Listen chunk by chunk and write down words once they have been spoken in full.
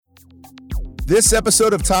This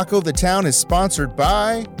episode of Taco the Town is sponsored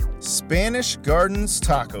by Spanish Gardens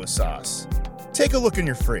Taco Sauce. Take a look in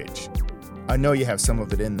your fridge. I know you have some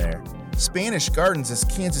of it in there. Spanish Gardens is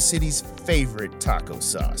Kansas City's favorite taco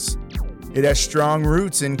sauce. It has strong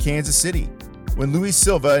roots in Kansas City. When Luis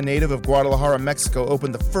Silva, a native of Guadalajara, Mexico,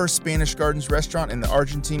 opened the first Spanish Gardens restaurant in the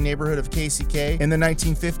Argentine neighborhood of KCK in the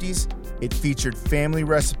 1950s, it featured family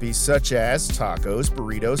recipes such as tacos,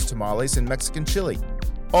 burritos, tamales, and Mexican chili.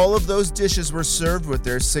 All of those dishes were served with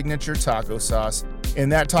their signature taco sauce, and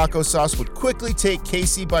that taco sauce would quickly take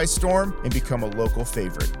KC by storm and become a local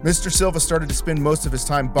favorite. Mr. Silva started to spend most of his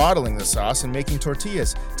time bottling the sauce and making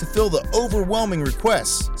tortillas to fill the overwhelming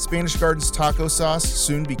requests. Spanish Gardens taco sauce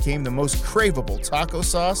soon became the most craveable taco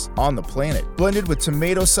sauce on the planet. Blended with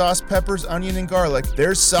tomato sauce, peppers, onion, and garlic,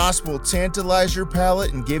 their sauce will tantalize your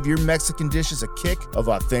palate and give your Mexican dishes a kick of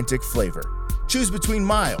authentic flavor. Choose between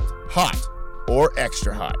mild, hot, or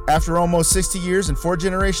extra hot. After almost 60 years and 4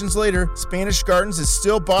 generations later, Spanish Gardens is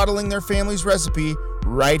still bottling their family's recipe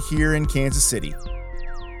right here in Kansas City.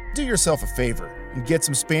 Do yourself a favor and get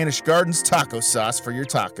some Spanish Gardens taco sauce for your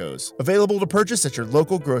tacos. Available to purchase at your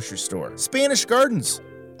local grocery store. Spanish Gardens,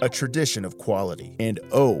 a tradition of quality. And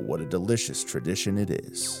oh, what a delicious tradition it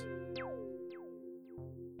is.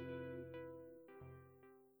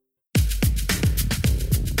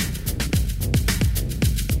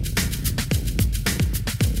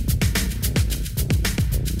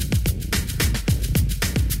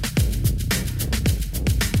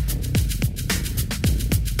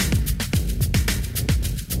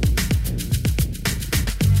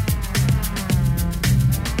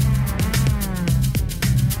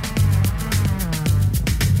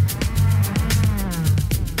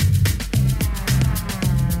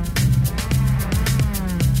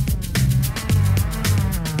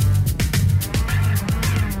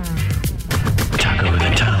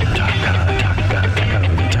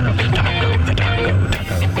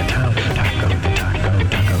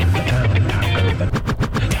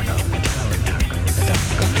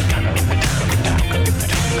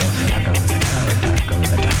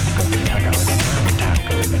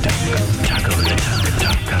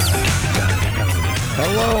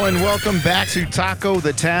 Welcome back to Taco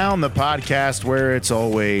the Town, the podcast where it's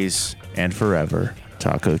always and forever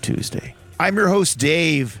Taco Tuesday. I'm your host,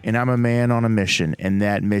 Dave, and I'm a man on a mission, and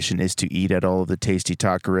that mission is to eat at all of the tasty,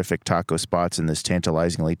 tacorific taco spots in this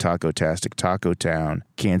tantalizingly taco-tastic taco town,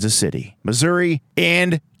 Kansas City, Missouri,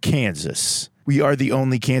 and Kansas. We are the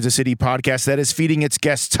only Kansas City podcast that is feeding its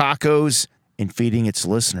guests tacos and feeding its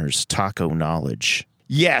listeners taco knowledge.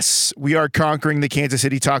 Yes, we are conquering the Kansas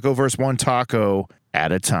City Tacoverse one taco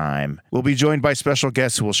at a time. We'll be joined by special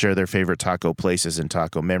guests who will share their favorite taco places and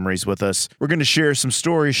taco memories with us. We're going to share some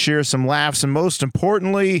stories, share some laughs, and most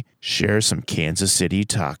importantly, share some Kansas City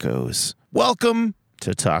tacos. Welcome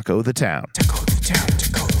to Taco the Town. Taco the Town,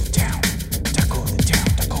 Taco the Town, Taco the Town,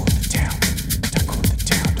 Taco the Town, Taco the Town, Taco the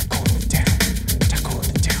Town, Taco the Town, Taco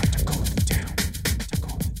the Town,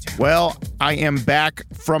 Taco the Town. Well, I am back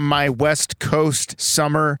from my West Coast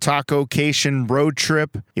summer tacocation road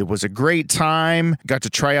trip. It was a great time. Got to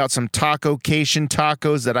try out some tacocation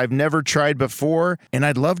tacos that I've never tried before, and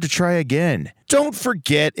I'd love to try again. Don't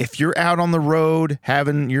forget, if you're out on the road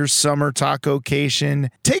having your summer tacocation,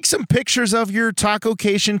 take some pictures of your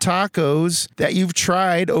tacocation tacos that you've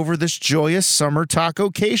tried over this joyous summer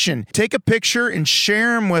tacocation. Take a picture and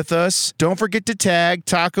share them with us. Don't forget to tag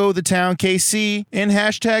Taco the Town KC and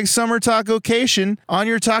hashtag Summer Tacocation on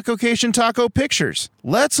your tacocation taco pictures.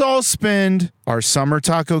 Let's all spend our summer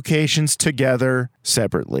tacocations together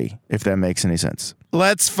separately, if that makes any sense.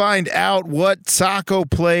 Let's find out what taco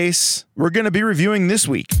place we're going to be reviewing this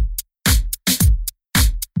week.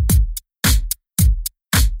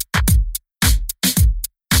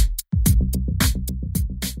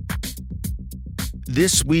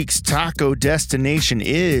 This week's taco destination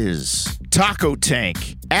is Taco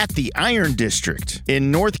Tank at the Iron District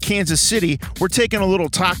in North Kansas City. We're taking a little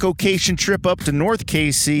tacocation trip up to North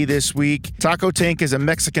KC this week. Taco Tank is a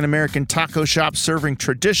Mexican-American taco shop serving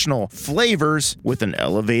traditional flavors with an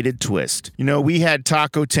elevated twist. You know, we had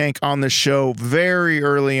Taco Tank on the show very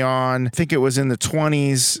early on. I think it was in the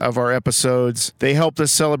 20s of our episodes. They helped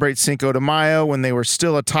us celebrate Cinco de Mayo when they were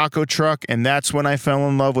still a taco truck, and that's when I fell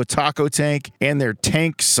in love with Taco Tank and their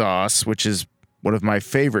tank sauce, which is one of my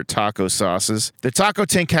favorite taco sauces. The Taco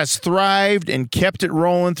Tank has thrived and kept it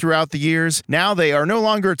rolling throughout the years. Now they are no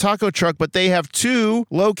longer a taco truck, but they have 2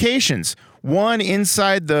 locations. One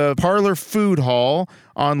inside the Parlor Food Hall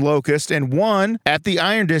on Locust, and one at the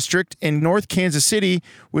Iron District in North Kansas City,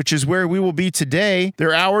 which is where we will be today.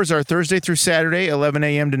 Their hours are Thursday through Saturday, 11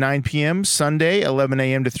 a.m. to 9 p.m., Sunday, 11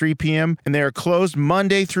 a.m. to 3 p.m., and they are closed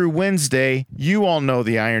Monday through Wednesday. You all know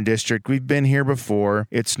the Iron District. We've been here before.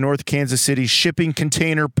 It's North Kansas City shipping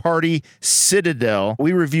container party citadel.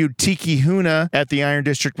 We reviewed Tiki Huna at the Iron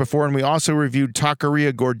District before, and we also reviewed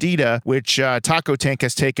Taqueria Gordita, which Taco Tank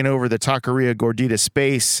has taken over the Taqueria Gordita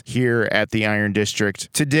space here at the Iron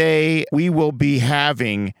District. Today, we will be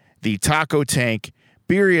having the Taco Tank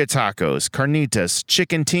birria tacos, carnitas,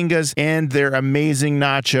 chicken tingas, and their amazing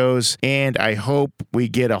nachos. And I hope we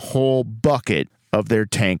get a whole bucket of their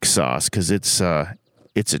tank sauce because it's a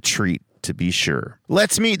treat to be sure.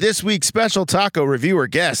 Let's meet this week's special taco reviewer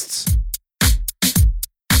guests.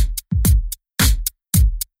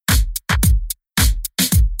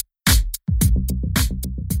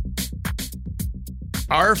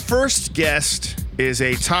 Our first guest is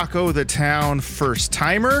a Taco the Town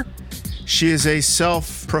first-timer. She is a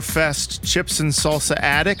self-professed chips and salsa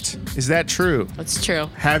addict. Is that true? That's true.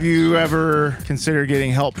 Have you ever considered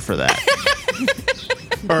getting help for that?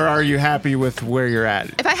 Or are you happy with where you're at?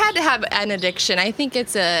 If I had to have an addiction, I think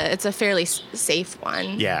it's a fairly safe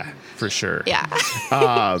one. Yeah, for sure.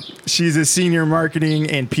 Yeah. She's a senior marketing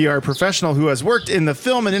and PR professional who has worked in the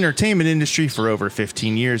film and entertainment industry for over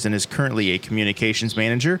 15 years and is currently a communications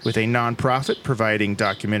manager with a nonprofit providing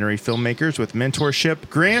documentary filmmakers with mentorship,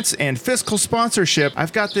 grants, and fiscal sponsorship.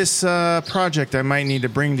 I've got this project I might need to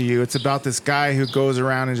bring to you. It's about this guy who goes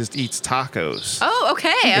around and just eats tacos. Oh,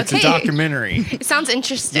 okay. It's a documentary. It sounds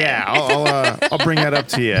interesting. Yeah, I'll bring that up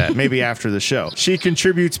to you maybe after the show. She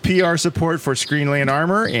contributes PR support for Screenland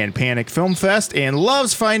Armor and Panic Film Fest and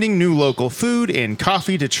loves finding new local food and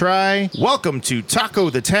coffee to try. Welcome to Taco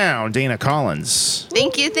the Town, Dana Collins.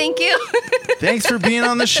 Thank you. Thanks for being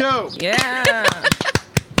on the show. Yeah.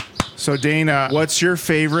 So Dana, what's your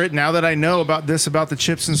favorite? Now that I know about the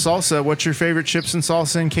chips and salsa, what's your favorite chips and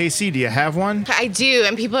salsa in KC? Do you have one? I do,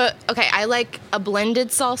 and I like a blended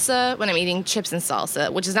salsa when I'm eating chips and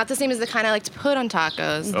salsa, which is not the same as the kind I like to put on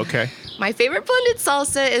tacos. Okay. My favorite blended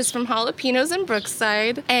salsa is from Jalapenos in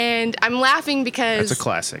Brookside, and I'm laughing because That's a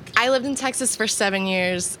classic. I lived in Texas for 7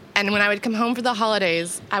 years, and when I would come home for the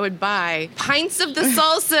holidays, I would buy pints of the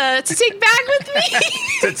salsa to take back with me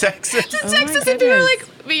To Texas? to Texas, and people are like,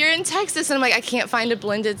 but you're in Texas, and I'm like, I can't find a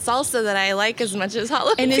blended salsa that I like as much as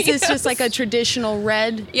jalapenos. And is this just like a traditional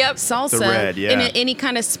red salsa? The red, yeah. In any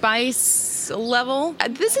kind of spice level?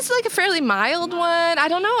 This is like a fairly mild one. I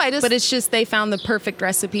don't know. But it's just they found the perfect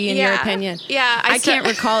recipe in your opinion. Yeah. I can't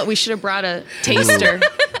recall it. We should have brought a taster.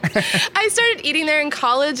 I started eating there in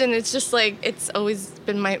college, and it's just like, it's always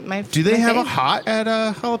been my Do they my have a favorite. hot at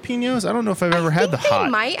Jalapenos? I don't know if I've ever had the hot. They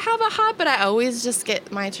might have a hot, but I always just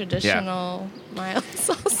get my traditional mild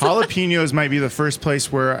salsa. Jalapenos might be the first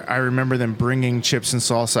place where I remember them bringing chips and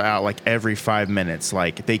salsa out like every 5 minutes.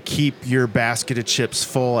 Like they keep your basket of chips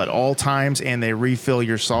full at all times and they refill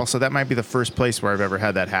your salsa. That might be the first place where I've ever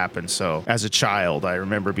had that happen. So as a child, I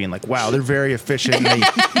remember being like, wow, they're very efficient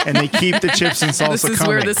and they keep the chips and salsa This is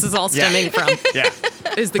coming. where this is all stemming from. Yeah.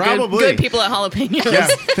 Is the Probably. good people at Jalapenos. Yeah.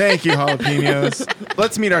 Thank you, Jalapenos.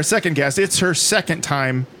 Let's meet our second guest. It's her second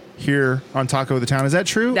time here on Taco the Town. Is that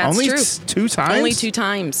true? That's Only true. 2 times? Only 2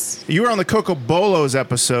 times. You were on the Coco Bolos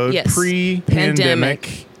episode Yes.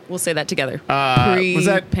 pre-pandemic. We'll say that together. Was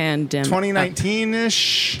that Pre-pandemic.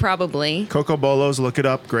 2019-ish? Probably. Coco Bolos, look it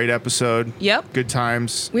up. Great episode. Yep. Good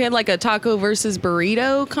times. We had like a taco versus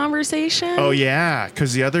burrito conversation. Oh, yeah,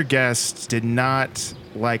 because the other guest did not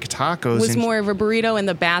like tacos. Was and more of a burrito in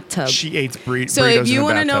the bathtub. She ate burritos So in if you the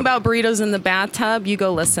want to know bathtub. about burritos in the bathtub, you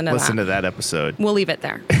go listen to that. episode. We'll leave it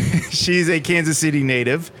there. She's a Kansas City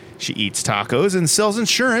native. She eats tacos and sells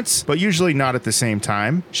insurance, but usually not at the same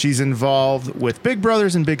time. She's involved with Big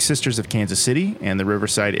Brothers and Big Sisters of Kansas City and the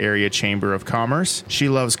Riverside Area Chamber of Commerce. She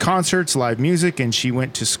loves concerts, live music, and she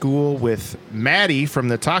went to school with Maddie from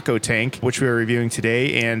the Taco Tank, which we are reviewing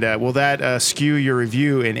today. And will that skew your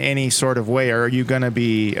review in any sort of way? Or are you going to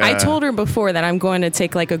be... I told her before that I'm going to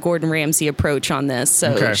take like a Gordon Ramsay approach on this.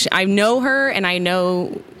 So Okay. I know her and I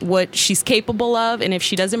know what she's capable of. And if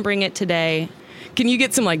she doesn't bring it today... Can you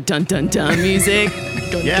get some like dun dun dun music?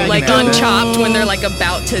 Yeah, Like you can on have that. Chopped when they're like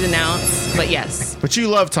about to announce. But yes. But you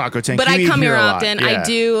love Taco Tank. But You I eat come here a lot. often.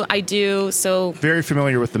 Yeah. I do. So Very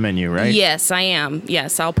familiar with the menu, right? yes, I am.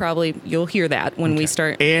 Yes, you'll hear that when we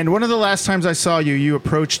start. And one of the last times I saw you, you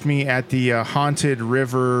approached me at the Haunted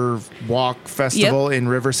River Walk Festival in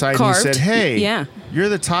Riverside. Carved. And you said, hey, Yeah. you're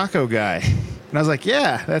the taco guy. And I was like,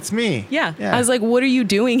 yeah, that's me. Yeah. I was like, what are you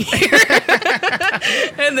doing here?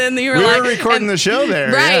 And then you were we like, were recording the show there.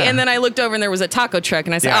 right. yeah. And then I looked over and there was a taco truck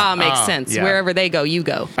and I said, Yeah. makes sense. yeah. Wherever they go, you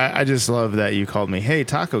go. I just love that you called me, hey,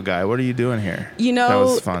 taco guy, what are you doing here? You know, that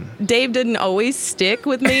was fun. Dave didn't always stick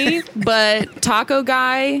with me, but taco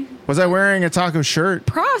guy, Was I wearing a taco shirt?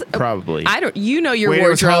 probably. Probably. You know your Wait, it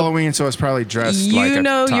was wardrobe. Halloween, so I was probably dressed You like a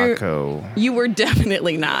know your- taco. You were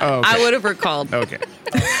definitely not. Oh, okay. I would have recalled. Okay.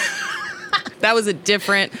 That was a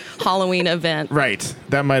different Halloween event. Right.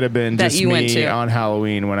 That might have been That just you went me to. on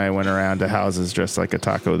Halloween when I went around to houses dressed like a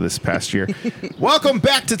taco this past year. Welcome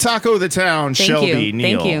back to Taco the Town, Thank Shelby you.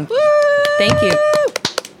 Neal. Thank you.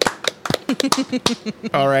 Thank you.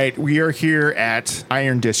 All right, we are here at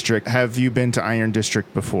Iron District. Have you been to Iron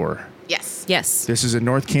District before? Yes. Yes. This is in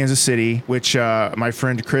North Kansas City, which my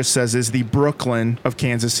friend Chris says is the Brooklyn of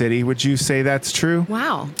Kansas City. Would you say that's true?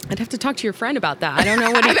 Wow. I'd have to talk to your friend about that. I don't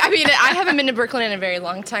know what he... I mean, I haven't been to Brooklyn in a very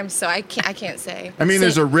long time, so I can't say. I mean,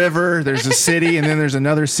 there's a river, there's a city, and then there's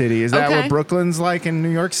another city. Is that Okay. what Brooklyn's like in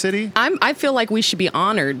New York City? I feel like we should be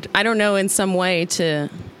honored. I don't know, in some way to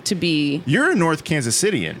be... You're a North Kansas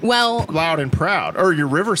Cityan. Well, Loud and proud. Or you're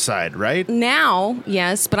Riverside, right? now,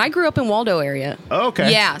 yes, but I grew up in Waldo area.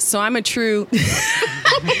 Okay. Yeah, so I'm a true...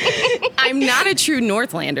 I'm not a true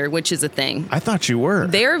Northlander, which is a thing. I thought you were.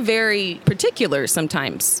 They're very particular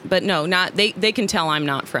sometimes, but no, not they can tell I'm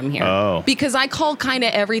not from here. Oh. Because I call kind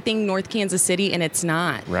of everything North Kansas City and it's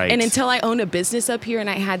not. Right. And until I owned a business up here and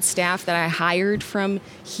I had staff that I hired from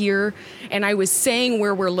here and I was saying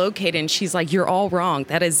where we're located and she's like, you're all wrong.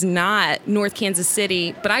 That is not North Kansas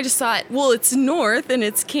City. But I just thought, well, it's North and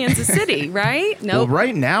it's Kansas City, right? No. Well,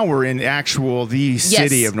 right now we're in the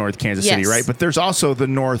city of North Kansas City, Yes. right? But there's also the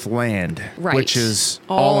Northland, Right. which is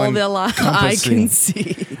all that I can encompassing.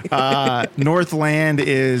 see. Northland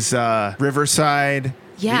is Riverside,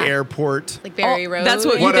 Yeah. the airport, Like Berry Road. That's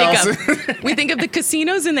what, What you else? think of. We think of the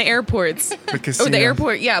casinos and the airports. the Or casino. the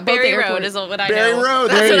airport, yeah. Both Berry the airport. Road is what I Berry know. Road,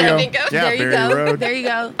 That's there what you I go. think of. Yeah, There you Berry go. Road. There you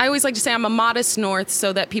go. I always like to say I'm a modest North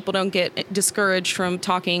so that people don't get discouraged from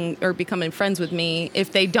talking or becoming friends with me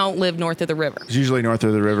if they don't live north of the river. Usually north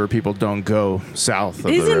of the river, people don't go south of the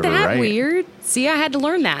river, Isn't that right? weird? See, I had to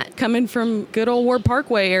learn that coming from good old Ward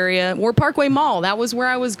Parkway area. Ward Parkway Mall, that was where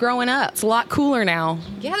I was growing up. It's a lot cooler now.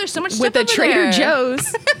 Yeah, there's so much With stuff a over Trader there.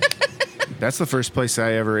 Joe's. That's the first place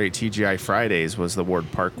I ever ate TGI Fridays was the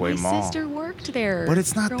Ward Parkway My Mall. sister worked there. But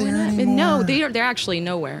it's not growing there up. anymore. No, they're actually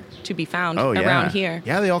nowhere to be found Oh, yeah. around here.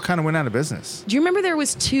 Yeah, they all kind of went out of business. Do you remember there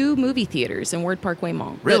was 2 movie theaters in Ward Parkway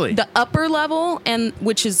Mall? Really? The upper level, and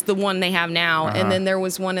which is the one they have now, Uh-huh. and then there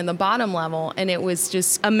was one in the bottom level, and it was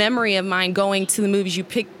just a memory of mine going to the movies. You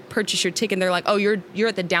purchase your ticket, and they're like, "Oh, you're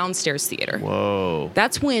at the downstairs theater." Whoa.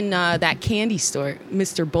 That's when that candy store,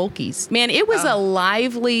 Mr. Bulky's. Man, it was a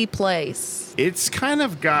lively place. It's kind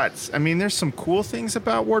of got, I mean, there's some cool things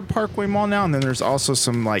about Ward Parkway Mall now, and then there's also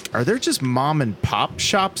some, like, are there just mom and pop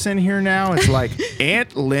shops in here now? It's like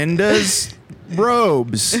Aunt Linda's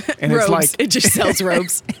robes. And Robes. it's like, It just sells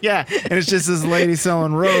robes. yeah, and it's just this lady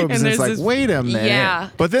selling robes, and And it's there's like, this- wait a minute. Yeah.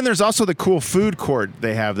 But then there's also the cool food court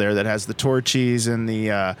they have there that has the Torchies and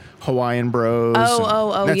the Hawaiian Bros.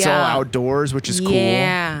 Oh, That's yeah. all outdoors, which is cool.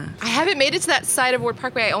 Yeah. I haven't made it to that side of Ward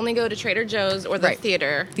Parkway. I only go to Trader Joe's or the Right.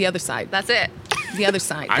 theater. The other side. That's it. The other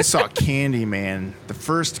side. I saw Candyman, the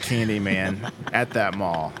first Candyman at that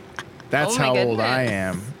mall. That's Oh my how old I goodness.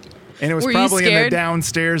 am. And it was Were you probably in the scared?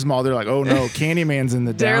 downstairs mall. They're like, oh no, Candyman's in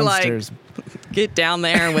the They're like- downstairs. Get down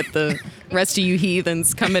there with the rest of you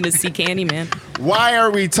heathens coming to see Candyman. Why are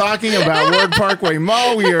we talking about Ward Parkway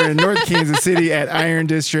Mall? We are in North Kansas City at Iron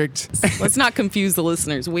District. Let's not confuse the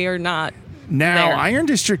listeners. We are not. Now, There. Iron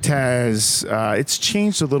District has, it's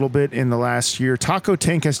changed a little bit in the last year. Taco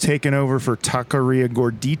Tank has taken over for Taqueria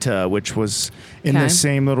Gordita, which was in Okay. the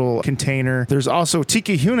same little container. There's also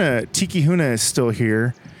Tiki Huna. Tiki Huna is still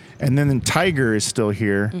here. And then Tiger is still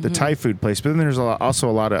here, the Mm-hmm. Thai food place. But then there's also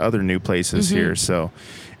a lot of other new places here. So,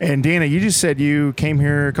 and Dana, you just said you came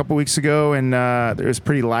here a couple weeks ago, and it was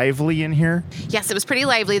pretty lively in here. Yes, it was pretty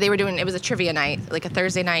lively. They were doing, it was a trivia night, like a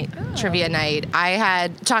Thursday night trivia night. I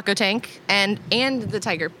had Taco Tank and the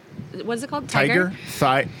Tiger. What is it called? Tiger,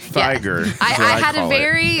 Yeah. Tiger. I had a call it.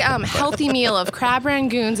 very healthy meal of crab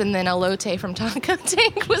rangoons and then elote from Taco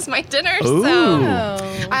Tank was my dinner. Ooh. So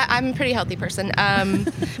I'm a pretty healthy person.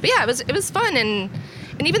 But yeah, it was fun and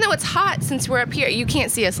even though it's hot, since we're up here, you can't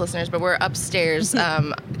see us, listeners, but we're upstairs,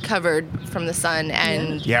 covered from the sun,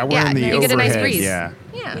 and Yeah, we're in the you get a nice overhead, breeze. yeah.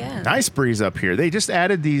 Yeah. Nice breeze up here. They just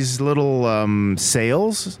added these little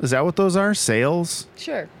sails. Is that what those are? Sails?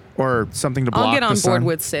 Sure. or something to block I'll get on the board sun.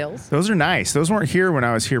 with sales. Those are nice. Those weren't here when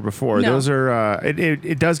I was here before. No. Those are.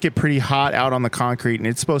 It does get pretty hot out on the concrete, and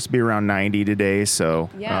it's supposed to be around 90 today. So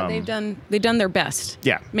Yeah, they've done their best.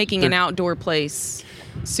 Yeah. Making an outdoor place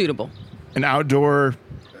suitable. an outdoor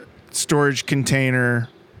storage container,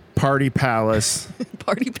 party palace,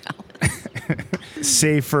 Party palace.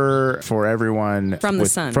 safer for everyone From the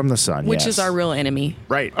sun. From the sun, Which yes. is our real enemy.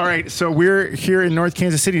 Right. All right. So we're here in North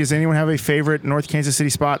Kansas City. Does anyone have a favorite North Kansas City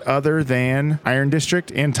spot other than Iron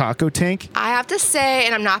District and Taco Tank? I have to say,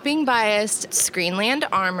 and I'm not being biased, Screenland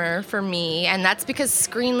Armor for me, and that's because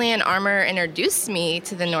Screenland Armor introduced me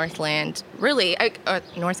to the Northland. Really,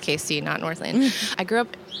 North KC, not Northland. I grew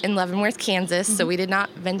up in Leavenworth, Kansas, so we did not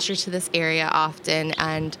venture to this area often,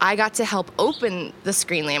 and I got to help open the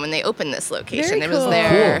Screenland when they opened this location. It was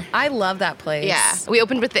there. Cool. I love that place. Yeah, we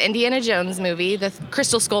opened with the Indiana Jones movie, the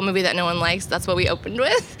Crystal Skull movie that no one likes. That's what we opened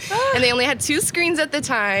with. And they only had 2 screens at the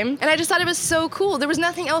time. And I just thought it was so cool. There was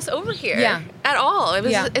nothing else over here at all.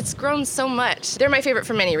 It's grown so much. They're my favorite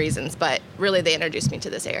for many reasons, but really they introduced me to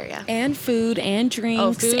this area. And food and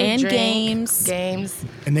drinks Food, and drink, games.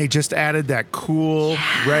 And they just added that cool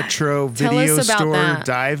retro Tell video us about store, that.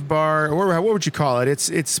 dive bar, or what would you call it?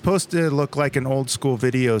 It's supposed to look like an old school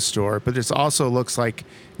video store, but it also looks like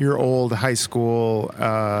your old high school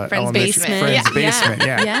basement. friend's Yeah. basement.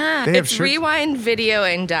 Yeah. Yeah. They have It's Rewind, Video,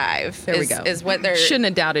 and Dive. There we go. Is what they're... Shouldn't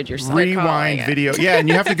have doubted yourself. calling rewind it. video. Yeah, and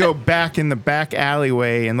you have to go back in the back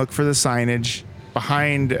alleyway and look for the signage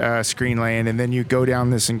behind Screenland, and then you go down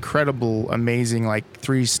this incredible, amazing, like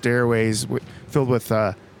 3 stairways filled with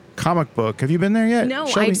comic book. Have you been there yet? No,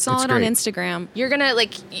 Shelby? I saw It's it on great. Instagram. You're gonna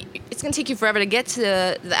it's gonna take you forever to get to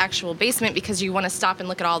the actual basement because you want to stop and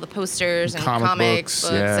look at all the posters and Comic comics,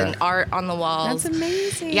 books, yeah. and art on the walls. That's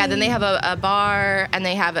amazing. Yeah, then they have a bar and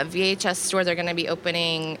they have a VHS store they're gonna be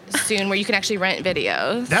opening soon where you can actually rent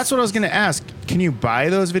videos. That's what I was going to ask. Can you buy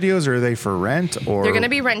those videos, or are they for rent? Or They're gonna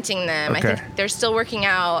be renting them. Okay. I think they're still working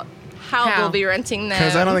out how How? we'll be renting them.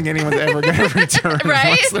 Because I don't think anyone's ever going to return Right?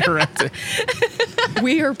 once they're rented.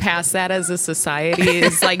 We are past that as a society.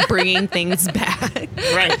 Is like bringing things back.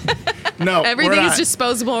 Right. No, Everything we're is not.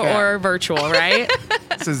 disposable Yeah. or virtual, right?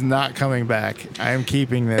 This is not coming back. I am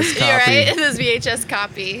keeping this copy. You're right. This VHS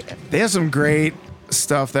copy. They have some great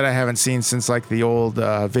stuff that I haven't seen since like the old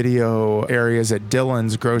video areas at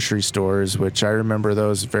Dillon's grocery stores, which I remember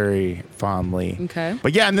those very fondly. Okay.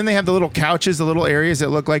 But yeah, and then they have the little couches, the little areas that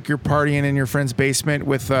look like you're partying in your friend's basement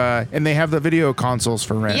with, and they have the video consoles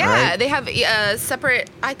for rent, Yeah, right? they have separate,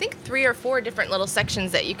 I think 3 or 4 different little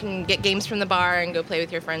sections that you can get games from the bar and go play with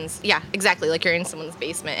your friends. Yeah, exactly, like you're in someone's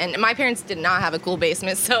basement. And my parents did not have a cool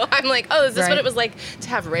basement, so I'm like, oh, is this what Right. it was like to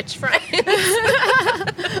have rich friends?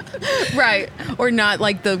 Right. Or not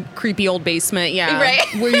like the creepy old basement. Yeah. Right.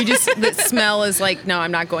 Where you just, the smell is like, no,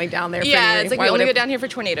 I'm not going down there. Yeah, for it's like why we only would go I- down here for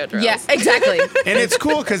tornado drills. Yeah, exactly. And it's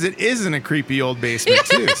cool because it is in a creepy old basement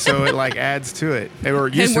too, so it like adds to it. Or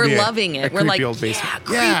it used And to we're be loving a it. We're creepy like, old basement.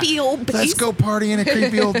 yeah, creepy old Let's go party in a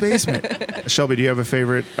creepy old basement. Shelby, do you have a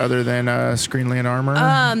favorite other than Screenland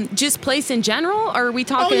Armor? Just place in general? Or are we oh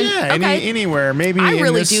talking? yeah, Okay. anywhere. Maybe I in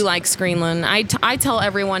really this- do like Screenland. I tell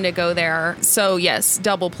everyone to go there. So yes,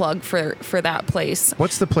 double plug for that place.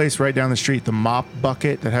 What's the place right down the street? The Mop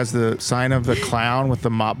Bucket that has the sign of the clown with the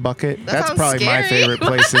mop bucket. That's sounds probably my scary. favorite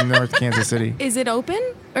place in North Kansas City. Is it open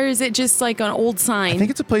or is it just like an old sign? I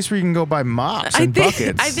think it's a place where you can go buy mops and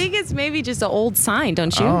buckets. I think it's maybe just an old sign,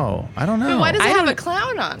 don't you? Oh, I don't know. Why does it I have don't- a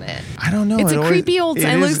clown on it? I don't know. It's It a always- creepy old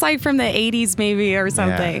sign. It is- looks like from the 80s maybe or yeah.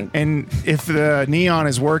 something. And if the neon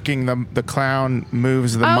is working, the clown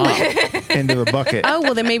moves the mop into the bucket. Oh,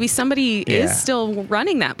 well then maybe somebody Yeah. is still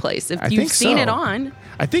running that place if I you've think seen so. it on.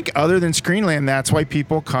 I think other than Screenland, that's why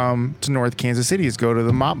people come to North Kansas City is go to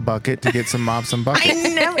the mop bucket to get some mops and buckets.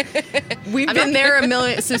 We've been there a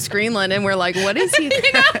million to Screenland and we're like, what is he?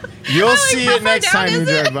 You'll see how it far next down time you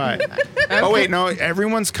is drive by. Oh wait, no,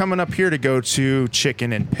 everyone's coming up here to go to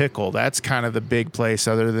Chicken and Pickle. That's kind of the big place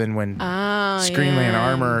other than when Screenland yeah.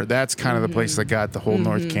 Armor, that's kind of the place that got the whole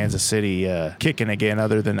North Kansas City kicking again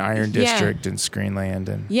other than Iron Yeah. District and Screenland.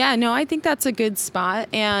 And Yeah, no, I think that's a good spot.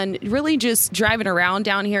 And really just driving around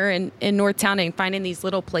down here in Northtown and finding these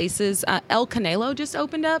little places. El Canelo just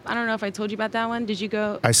opened up. I don't know if I told you about that one. Did you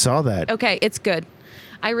go? I saw that. Okay, it's good.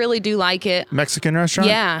 I really do like it. Mexican restaurant?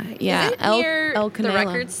 Yeah, yeah. Is it near El the Canelo.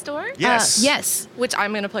 record store? Yes. Yes. Which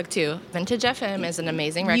I'm going to plug too. Vintage FM is an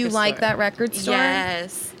amazing record You like store. that record store?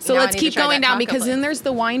 Yes. So Now I let's need to keep try going that down taco because then place. there's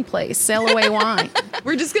the wine place, Sail Away Wine.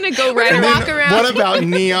 We're just gonna go right gonna around. walk around. What about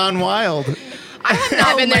Neon Wild? I have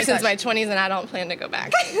not Oh been my there since gosh. my 20s and I don't plan to go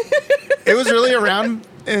back. It was really around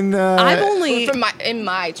I've only in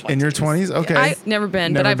my 20s. in your 20s? Okay. I've never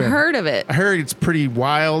been, but I've heard of it. I heard it's pretty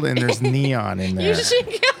wild and there's neon in there. You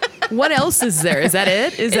should What else is there? Is that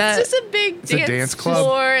it? Is that It's just a big a dance club?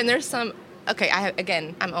 floor, and there's some. Okay,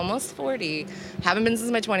 I'm almost 40. Haven't been since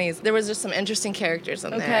my 20s. There was just some interesting characters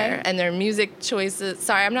in Okay. there, and their music choices.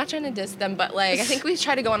 Sorry, I'm not trying to diss them, but like I think we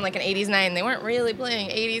tried to go on like an 80s night, and they weren't really playing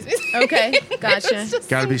 80s music. Okay, It gotcha. was just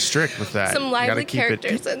Got to some- be strict with that. Some You gotta lively keep it-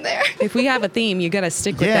 characters in there. if we have a theme, you got to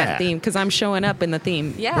stick with Yeah. that theme because I'm showing up in the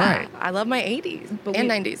theme. Yeah, Right. I love my 80s and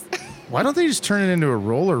 90s. Why don't they just turn it into a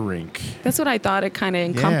roller rink? That's what I thought it kind of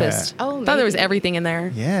encompassed. Oh, I thought there was maybe. everything in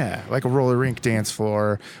there. Yeah, like a roller rink, dance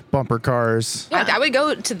floor, bumper cars, I would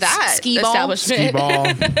go to that Skee ball. establishment. skee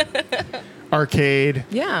ball, arcade.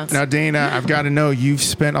 Yeah. Now, Dana, I've got to know, you've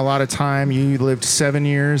spent a lot of time. You lived 7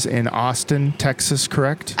 years in Austin, Texas,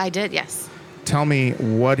 correct? I did, yes. Tell me,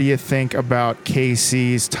 what do you think about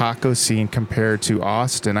KC's taco scene compared to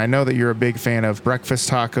Austin? I know that you're a big fan of breakfast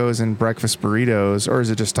tacos and breakfast burritos, or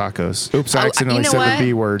is it just tacos? Oops, I accidentally said the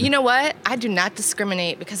B word. You know what? I do not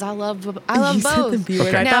discriminate because I love You both. said the B word.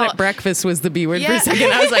 Okay. I Now- thought breakfast was the B word for Yeah. a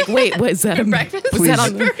second. I was like, wait, was that a Breakfast Was that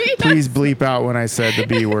on the, burrito. Please bleep out when I said the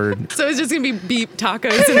B word. So it's just gonna be beep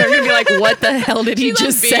tacos, and they're gonna be like, "What the hell did he She just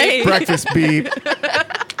loves beep. say?" Breakfast beep.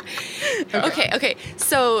 Okay.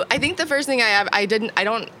 So I think the first thing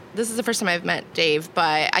this is the first time I've met Dave,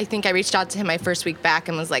 but I think I reached out to him my first week back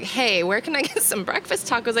and was like, hey, where can I get some breakfast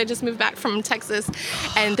tacos? I just moved back from Texas,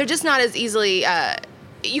 and they're just not as easily,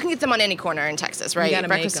 you can get them on any corner in Texas, right? gotta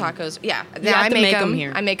Breakfast make 'em. tacos. Yeah. You have I to make make 'em them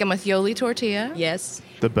here. I make them with Yoli tortilla. Yes.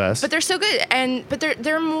 The best. But they're so good, but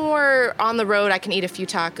they're more on the road. I can eat a few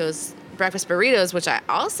tacos. Breakfast burritos, which I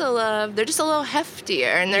also love, they're just a little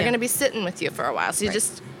heftier, and they're Yeah. going to be sitting with you for a while. So you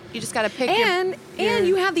just got to pick And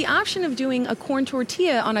you have the option of doing a corn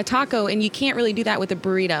tortilla on a taco, and you can't really do that with a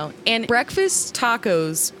burrito. And breakfast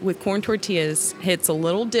tacos with corn tortillas hits a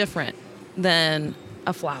little different than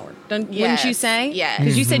a flour. Wouldn't you Yes, say? yes.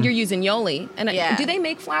 Because you said you're using Yoli. And Yeah. do they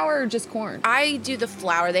make flour or just corn? I do the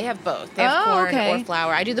flour. They have both. They have Oh, corn okay. or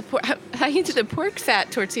flour. I do the pork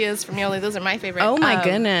fat tortillas from Yoli. Those are my favorite. Oh my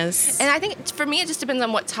goodness. And I think for me, it just depends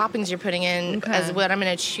on what toppings you're putting in Okay. as what I'm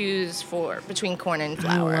going to choose for between corn and I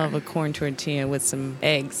flour. love a corn tortilla with some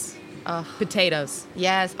eggs. Potatoes.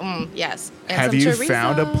 Yes, yes. And Have some you chorizo.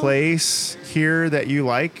 found a place here that you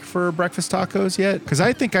like for breakfast tacos yet? Because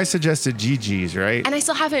I think I suggested Gigi's, right? And I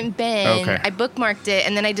still haven't been. Okay. I bookmarked it,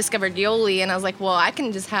 and then I discovered Yoli, and I was like, well, I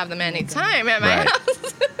can just have them anytime at my Right.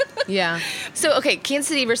 house. Yeah. So, okay, Kansas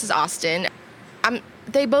City versus Austin.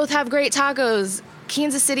 They both have great tacos.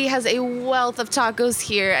 Kansas City has a wealth of tacos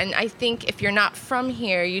here, and I think if you're not from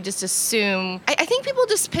here, you just assume. I think people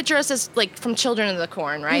just picture us as like from Children of the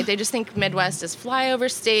Corn, right? They just think Midwest is flyover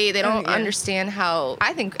state. They don't yeah. understand how.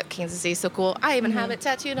 I think Kansas City is so cool. I even have it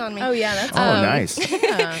tattooed on me. Oh yeah, that's Oh, nice.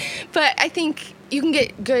 yeah. But I think you can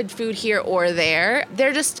get good food here or there.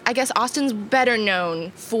 They're just, I guess Austin's better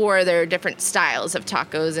known for their different styles of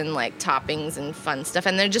tacos and like toppings and fun stuff.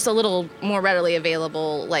 And they're just a little more readily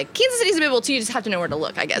available. Like Kansas City's available too, you just have to know where to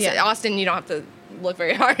look, I guess. Yeah. Austin, you don't have to look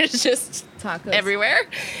very hard. It's just Tacos. everywhere.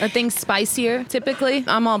 Are things spicier typically?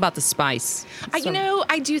 I'm all about the spice.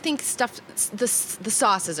 I do think the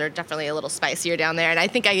sauces are definitely a little spicier down there. And I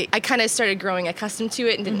think I kind of started growing accustomed to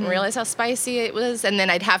it and didn't realize how spicy it was. And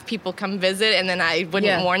then I'd have people come visit and then I wouldn't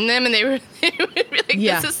Yeah. warn them and they would be like,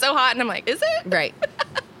 Yeah. this is so hot. And I'm like, is it? Right.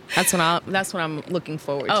 That's what I'm looking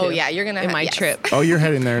forward to. Oh, yeah, you're gonna in my yes. trip. Oh, you're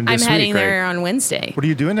heading there this I'm heading week, right? there on Wednesday. What are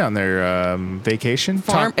you doing down there? Vacation?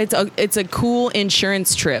 Farm. Talk- It's a cool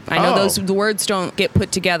insurance trip. I know Oh. the words don't get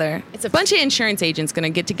put together. It's It's a- a bunch of insurance agents going to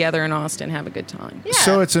get together in Austin, have a good time. Yeah.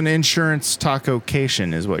 So it's an insurance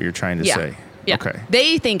taco-cation is what you're trying to say. Yeah. Okay.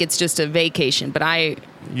 They think it's just a vacation, but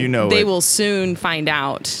You know they it. will soon find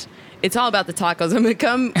out. It's all about the tacos. I'm going to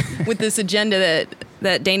come with this agenda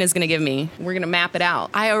that Dana's going to give me. We're going to map it out.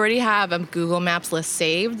 I already have a Google Maps list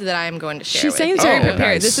saved that I am going to share She with seems you. very Oh, prepared.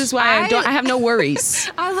 nice. This is why I have no worries.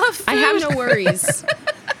 I love food. I have no worries.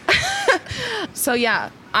 So yeah,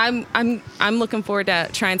 I'm looking forward to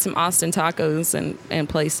trying some Austin tacos and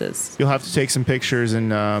places. You'll have to take some pictures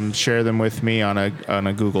and share them with me on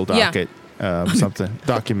a Google Yeah. docket, something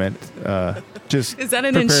document. Just Is that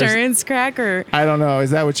an prepares- insurance crack or? I don't know.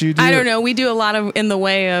 Is that what you do? I don't know. We do a lot of in the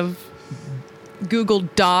way of Google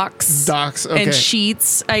Docs, Docs. Okay. and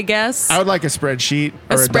sheets, I guess. I would like a spreadsheet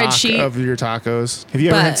A or a spreadsheet. doc of your tacos. Have you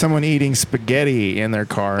ever had But- someone eating spaghetti in their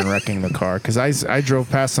car and wrecking the car? Because I drove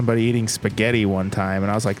past somebody eating spaghetti one time,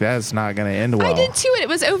 and I was like, that's not going to end well. I did too. It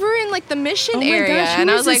was over in like the Mission oh my area, gosh, who and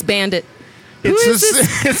I is was this like, bandit?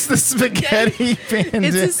 It's the spaghetti bandit.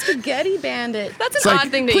 It's a spaghetti bandit. That's an It's like-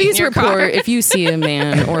 odd thing to eat in Please your report car. if you see a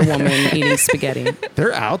man or woman eating spaghetti.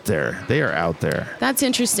 They're out there. They are out there. That's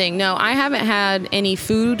interesting. No, I haven't had any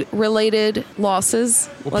food-related losses.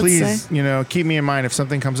 Well, let's please, say. keep me in mind if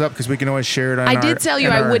something comes up because we can always share it on I our... did tell you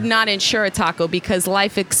in I our- would not insure a taco because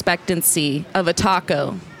life expectancy of a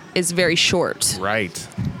taco is very short. Right.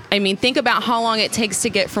 I mean, think about how long it takes to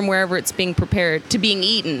get from wherever it's being prepared to being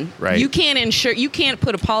eaten. Right. You can't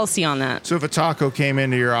put a policy on that. So if a taco came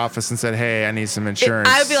into your office and said, hey, I need some insurance.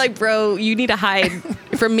 I'd be like, bro, you need to hide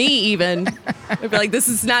from me even. I'd be like, this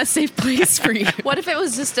is not a safe place for you. What if it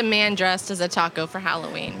was just a man dressed as a taco for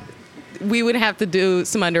Halloween? We would have to do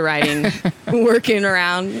some underwriting, working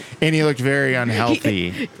around. And he looked very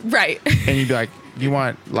unhealthy. Right. And you'd be like, you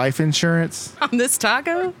want life insurance? On this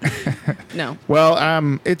taco? No.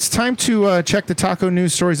 Well, it's time to check the taco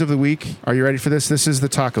news stories of the week. Are you ready for this? This is the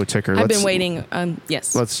taco ticker. I've been waiting.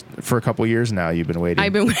 Yes. Let's for a couple years now. You've been waiting.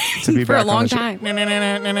 I've been to waiting be for a back on long the show. time.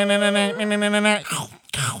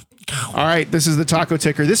 All right, this is the taco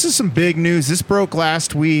ticker. This is some big news. This broke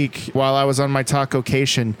last week while I was on my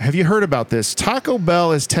tacocation. Have you heard about this? Taco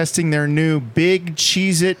Bell is testing their new Big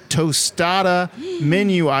Cheez-It Tostada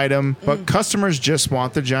menu item, but customers just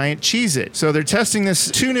want the giant Cheez-It. So they're testing this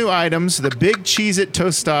two new items, the Big Cheez-It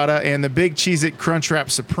Tostada and the Big Cheez-It Crunchwrap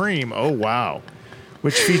Supreme. Oh, wow.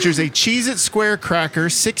 Which features a Cheez-It square cracker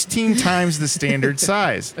 16 times the standard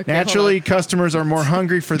size. Naturally, customers are more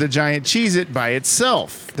hungry for the giant Cheez-It by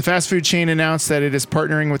itself. The fast food chain announced that it is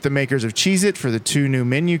partnering with the makers of Cheez-It for the two new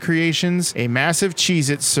menu creations. A massive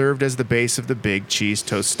Cheez-It served as the base of the Big Cheese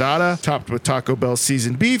Tostada, topped with Taco Bell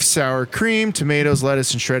seasoned beef, sour cream, tomatoes,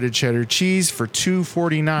 lettuce, and shredded cheddar cheese for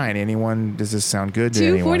 $2.49. Anyone, does this sound good to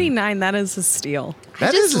anyone? $2.49. That is a steal. I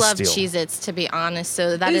That just is a love steal. Cheez-Its, to be honest.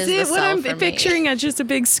 So that is Is the it what sell I'm for picturing me. as just a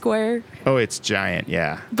big square? Oh, it's giant,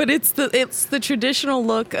 yeah. But it's the traditional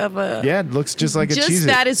look of a. Yeah, it looks just like a Just Cheez-It.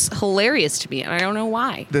 that is hilarious to me, and I don't know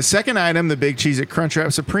why. The second item, the Big Cheez-It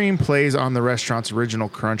Crunchwrap Supreme, plays on the restaurant's original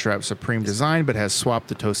Crunchwrap Supreme design, but has swapped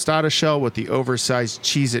the tostada shell with the oversized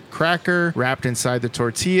Cheez-It cracker wrapped inside the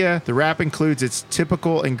tortilla. The wrap includes its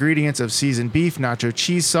typical ingredients of seasoned beef, nacho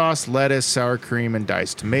cheese sauce, lettuce, sour cream, and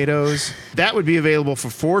diced tomatoes. That would be available for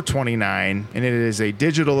 $4.29, and it is a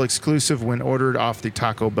digital exclusive when ordered off the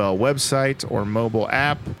Taco Bell website or mobile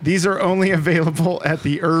app. These are only available at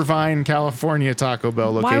the Irvine, California Taco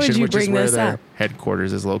Bell location, Why would you which is bring where this their up?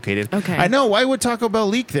 headquarters is located. Okay. I know. Why would Taco Bell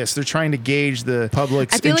leak this? They're trying to gauge the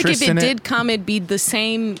public's I feel like interest if it in did come, it'd be the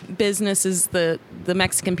same business as the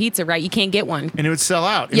Mexican pizza, right? You can't get one. and it would sell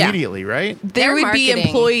out Yeah. immediately, right? There Their would be marketing.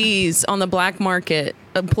 employees on the black market,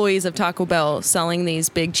 employees of Taco Bell selling these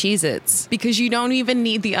big Cheez-Its because you don't even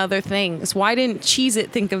need the other things. Why didn't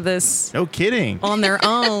Cheez-It think of this No kidding. on their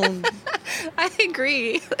own? I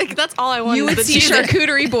agree. Like, that's all I want. You is would the see Cheez-It.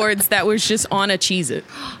 charcuterie boards that was just on a Cheez-It.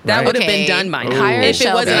 That Right. would have been Okay. done by now. Ooh. Hire If it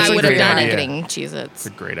Shelby wasn't, That's I a would have great done idea. it. marketing It's Cheez-Its. a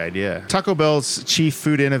great idea. Taco Bell's chief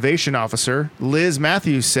food innovation officer, Liz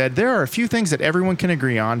Matthews, said there are a few things that everyone can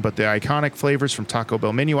agree on, but the iconic flavors from Taco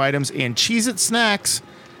Bell menu items and Cheez-It snacks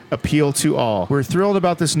appeal to all. We're thrilled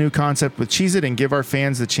about this new concept with Cheez-It and give our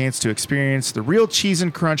fans the chance to experience the real cheese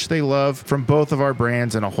and crunch they love from both of our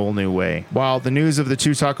brands in a whole new way. While the news of the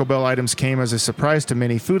two Taco Bell items came as a surprise to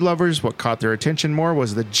many food lovers, what caught their attention more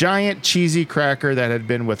was the giant cheesy cracker that had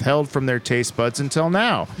been withheld from their taste buds until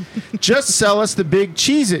now. Just sell us the Big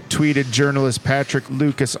Cheez-It, tweeted journalist Patrick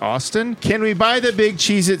Lucas Austin. Can we buy the Big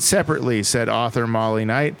Cheez-It separately, said author Molly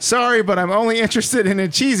Knight. Sorry, but I'm only interested in a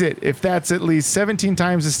Cheez-It if that's at least 17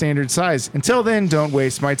 times the standard size. Until then, don't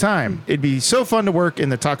waste my time. It'd be so fun to work in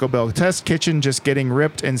the Taco Bell test kitchen just getting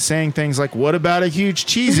ripped and saying things like, what about a huge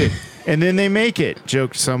Cheez-It? And then they make it,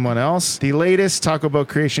 joked someone else. The latest Taco Bell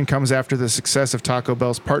creation comes after the success of Taco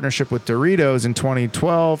Bell's partnership with Doritos in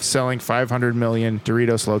 2012, selling 500 million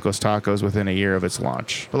Doritos Locos Tacos within a year of its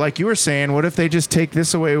launch. But like you were saying, what if they just take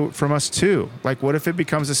this away from us too? Like, what if it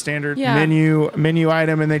becomes a standard Yeah. menu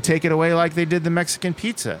item and they take it away like they did the Mexican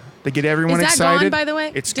pizza? They get everyone Is that excited. gone, by the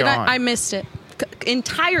way? It's Did gone. I missed it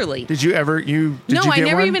entirely. Did you ever? Did No, you I get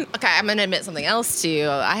never one? even. Okay, I'm gonna admit something else to you.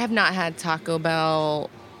 I have not had Taco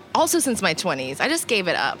Bell also since my 20s. I just gave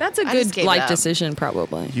it up. That's a I just good gave it life up. decision,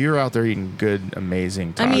 probably. You're out there eating good,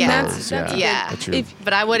 amazing tacos. I mean, Yeah. that's Yeah. That's your- If-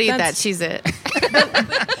 But I would eat that That's- Cheez-It.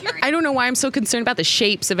 I don't know why I'm so concerned about the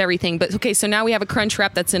shapes of everything, but okay, so now we have a crunch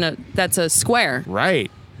wrap that's a square.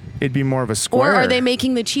 right. It'd be more of a square. Or are they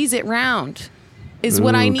making the cheese it round? Is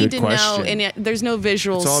what I Ooh, need good to question. know, and there's no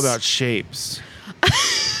visuals. It's all about shapes.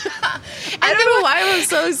 I don't know why I I'm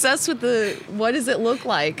so obsessed with the. What does it look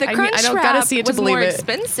like? The crunch I don't wrap gotta see it to was believe more it.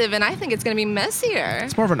 expensive, and I think it's going to be messier.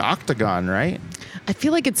 It's more of an octagon, right? I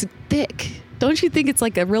feel like it's thick. Don't you think it's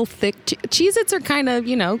like a real thick? Cheez-Its are kind of,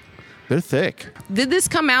 They're thick. Did this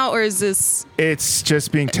come out or is this? It's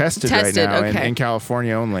just being tested, Tested, right now okay. in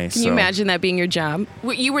California only. Can you imagine that being your job?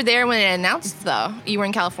 You were there when it announced, though. You were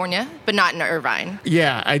in California, but not in Irvine.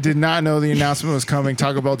 Yeah, I did not know the announcement was coming.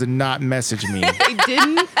 Taco Bell did not message me They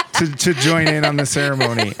didn't. to join in on the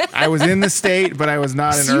ceremony. I was in the state, but I was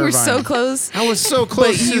not in You Irvine. were so close. I was so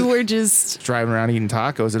close. But you to were just driving around eating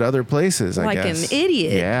tacos at other places, I like guess. an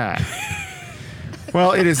idiot. Yeah.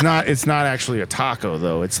 Well, it is not. It's not actually a taco,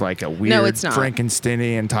 though. It's like a weird it's not.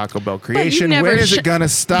 Frankensteinian Taco Bell creation. never When is it gonna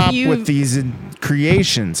stop you- with these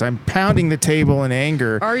creations? I'm pounding the table in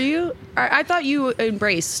anger. Are you? I thought you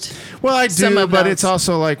embraced. Well, I some do, of but those. it's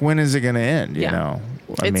also like, when is it gonna end? You Yeah. know,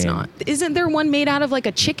 I It's mean, not. Isn't there one made out of like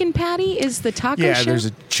a chicken patty? Is the taco Yeah, shell? there's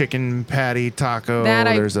a chicken patty taco. that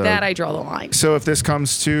there's I draw the line. So if this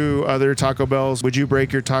comes to other Taco Bells, would you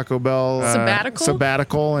break your Taco Bell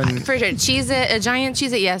sabbatical and For sure. Cheez-It, a giant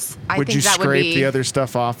Cheez-It, yes. I would think you that would scrape be. the other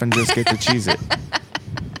stuff off and just get to Cheez-It?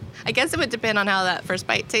 I guess it would depend on how that first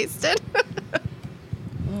bite tasted.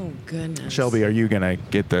 Oh goodness. Shelby, are you gonna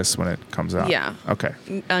get this when it comes out? Yeah. Okay.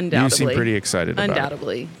 Undoubtedly. You seem pretty excited about it.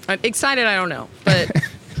 Undoubtedly. Excited, I don't know, but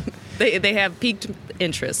they have piqued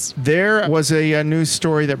interest. There was a news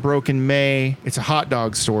story that broke in May. It's a hot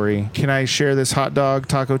dog story. Can I share this hot dog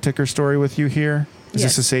taco ticker story with you here? Is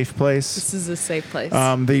Yes. this a safe place? This is a safe place.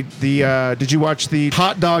 Did you watch the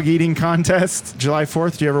hot dog eating contest July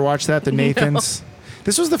 4th? Did you ever watch that? The Nathans.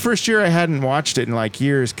 This was the first year I hadn't watched it in like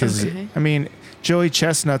years because Okay. I mean Joey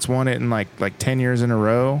Chestnut's won it in like 10 years in a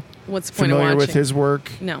row. What's the point Familiar of watching? with his work?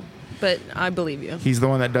 No, but I believe you. He's the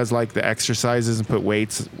one that does like the exercises and put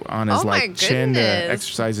weights on his Oh my like chin to goodness.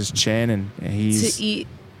 exercise his chin, and he's To eat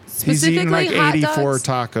he's eating specifically like hot 84 dogs?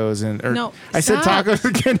 tacos and or No, I said stop. tacos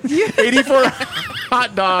again. 84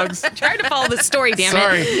 hot dogs. Try to follow the story, damn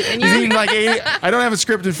Sorry, it. And he's you, eating like 80. I don't have it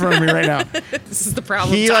scripted in front of me right now. this is the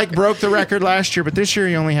problem. He like broke the record last year, but this year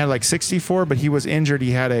he only had like 64. But he was injured.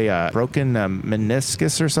 He had a broken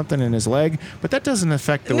meniscus or something in his leg. But that doesn't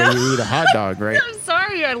affect the way you eat a hot dog, right? I'm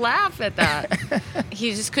sorry, I laugh at that.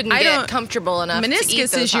 He just couldn't I get don't- comfortable enough to eat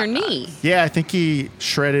Meniscus those is your hot dogs. knee. Yeah, I think he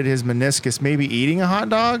shredded his meniscus maybe eating a hot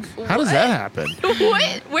dog. How does that happen?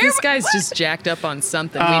 What? Where? This guy's just jacked up on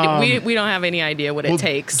something. We don't have any idea what it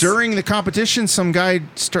takes. During the competition, some guy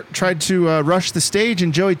tried to rush the stage,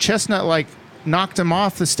 and Joey Chestnut like knocked him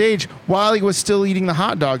off the stage while he was still eating the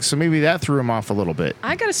hot dog. So maybe that threw him off a little bit.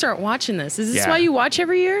 I got to start watching this. Is this Yeah. why you watch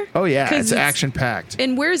every year? Oh yeah, 'Cause it's action packed.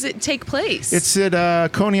 And where does it take place? It's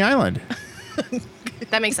at Coney Island.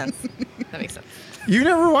 That makes sense. That makes sense. You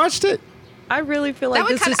never watched it? I really feel like That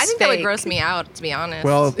would this is I think that would fake. gross me out, to be honest.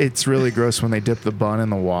 Well, it's really gross when they dip the bun in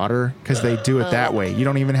the water because they do it that way. You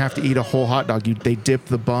don't even have to eat a whole hot dog. They dip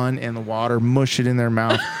the bun in the water, mush it in their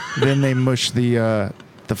mouth, then they mush the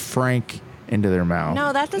Frank into their mouth.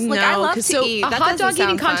 no, that doesn't. Like, I love to so eat. a That hot doesn't dog eating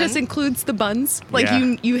sound contest fun. includes the buns. Like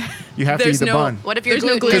Yeah. you You have to eat there's the no, bun. What if you're there's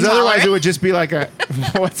no gluten Because otherwise it intolerant? would just be like a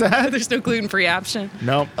what's that? There's no gluten-free option.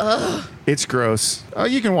 Nope. It's gross. Oh,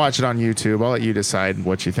 you can watch it on YouTube. I'll let you decide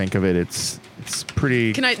what you think of it. It's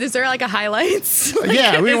pretty. Is there like a highlights? Like,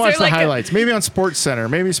 Yeah, we is can watch there the like a- highlights. Maybe on Sports Center.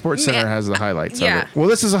 Maybe Sports Center has the highlights Yeah. of it. Well,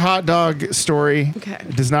 this is a hot dog story. Okay.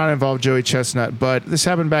 It does not involve Joey Chestnut, but this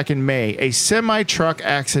happened back in May. A semi-truck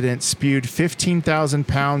accident spewed 15,000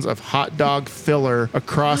 pounds of hot dog filler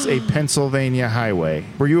across a Pennsylvania highway.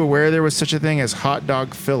 Were you aware there was such a thing as hot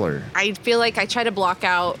dog filler? I feel like I try to block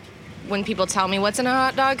out when people tell me what's in a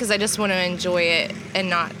hot dog because I just want to enjoy it and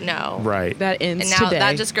not know. Right. That ends And now today.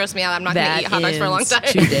 that just grossed me out. I'm not going to That eat hot dogs for a long ends time.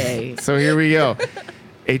 Today. So here we go.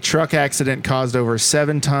 A truck accident caused over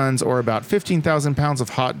 7 tons or about 15,000 pounds of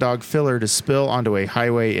hot dog filler to spill onto a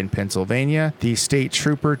highway in Pennsylvania. The state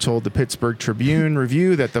trooper told the Pittsburgh Tribune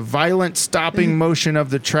Review that the violent stopping motion of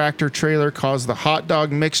the tractor trailer caused the hot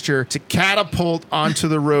dog mixture to catapult onto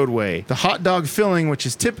the roadway. The hot dog filling, which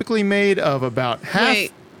is typically made of about half...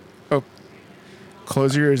 Wait. Oh,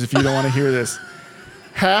 close your ears if you don't want to hear this.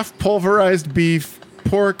 Half pulverized beef,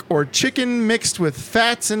 pork, or chicken mixed with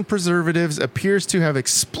fats and preservatives appears to have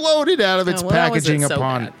exploded out of its Oh, well, that wasn't packaging so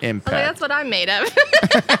upon bad. I was like, impact. that's what I'm made of.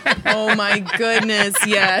 Oh my goodness,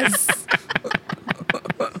 yes.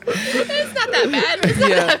 It's not that bad. It's not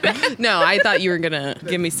that bad. Yeah. No, I thought you were gonna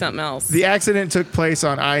give me something else. The accident took place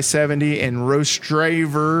on I-70 in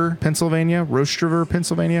Rostraver,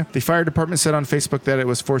 Pennsylvania. The fire department said on Facebook that it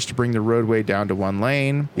was forced to bring the roadway down to one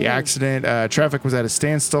lane. The accident, traffic was at a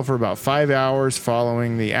standstill for about 5 hours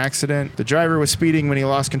following the accident. The driver was speeding when he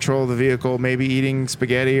lost control of the vehicle, maybe eating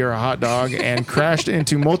spaghetti or a hot dog, and crashed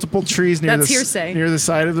into multiple trees near That's hearsay. near the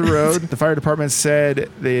side of the road. The fire department said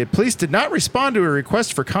the police did not respond to a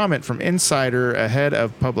request for comment from Insider ahead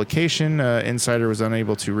of publication. Insider was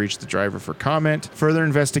unable to reach the driver for comment. Further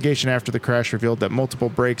investigation after the crash revealed that multiple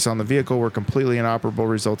brakes on the vehicle were completely inoperable,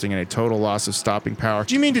 resulting in a total loss of stopping power.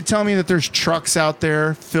 Do you mean to tell me that there's trucks out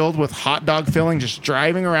there filled with hot dog filling just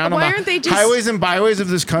driving around Why on aren't the they just- highways and byways of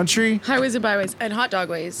this country? Highways and byways and hot dog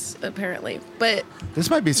ways, apparently. But This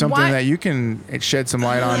might be something Why- that you can shed some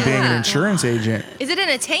light on being an insurance agent. Is it in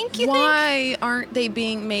a tank, you think? why aren't they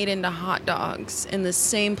being made into hot dogs in the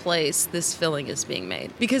same place this filling is being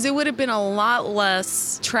made? Because it would have been a lot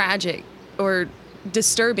less tragic or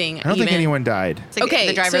disturbing. I don't think anyone died. It's like Okay,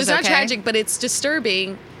 the driver's so it's not okay? tragic, but it's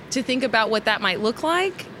disturbing to think about what that might look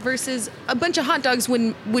like versus a bunch of hot dogs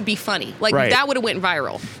would be funny. Like Right. that would have went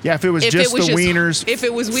viral. Yeah, if it was just the wieners if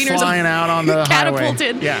it was wieners flying out on the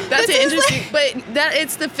catapulted. highway. Yeah. That's interesting. But that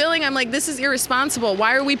it's the filling. I'm like, this is irresponsible.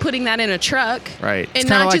 Why are we putting that in a truck? Right. And It's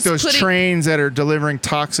kind of not like just those putting, trains that are delivering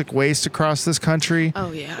toxic waste across this country.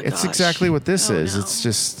 Oh yeah. It's gosh. exactly what this Oh, is. no. It's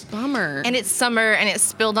just Bummer. And it's summer and it's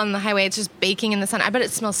spilled on the highway. It's just baking in the sun. I bet it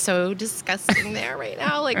smells so disgusting there right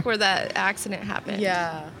now, like where that accident happened.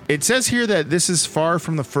 yeah. it says here that this is far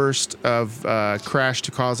from the first of crash to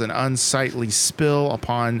cause an unsightly spill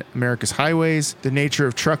upon America's highways. The nature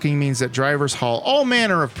of trucking means that drivers haul all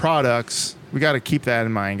manner of products. We got to keep that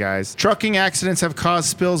in mind, guys. Trucking accidents have caused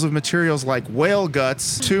spills of materials like whale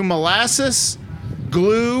guts to molasses,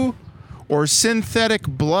 glue, or synthetic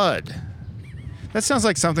blood. That sounds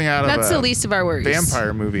like something out of That's a the least of our worries.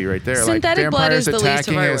 vampire movie right there. Synthetic like blood vampires is the least of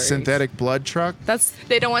attacking our a worries. synthetic blood truck. That's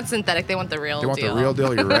They don't want synthetic. They want the real They want deal. the real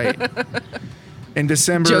deal. You're right. In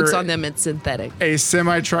December, jokes on them. It's synthetic. a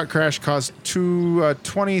semi-truck crash caused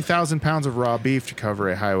 20,000 pounds of raw beef to cover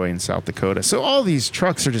a highway in South Dakota. So all these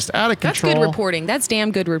trucks are just out of That's control. good reporting. That's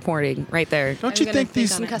damn good reporting right there. Don't I'm you gonna think think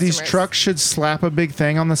these on these customers. trucks should slap a big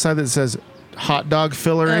thing on the side that says hot dog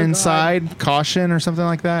filler God. inside, caution or something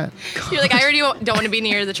like that? You're like, I already don't want to be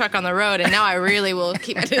near the truck on the road, and now I really will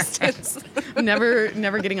keep my distance. never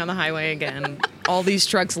getting on the highway again. All these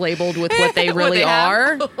trucks labeled with what they What really they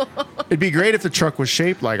are. have. It'd be great if the truck was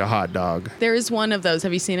shaped like a hot dog. There is one of those.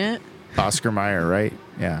 Have you seen it? Oscar Mayer, right?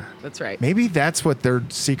 Yeah. That's right. Maybe that's what they're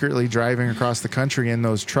secretly driving across the country in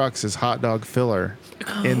those trucks is hot dog filler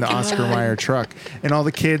in the Oscar Mayer truck. And all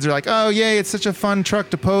the kids are like, oh, yay, it's such a fun truck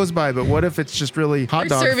to pose by. But what if it's just really hot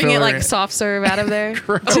They're dog serving filler? it like soft serve out of there.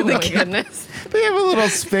 Oh my goodness. They have a little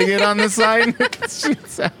spigot on the side. It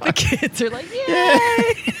shoots out. Kids are like,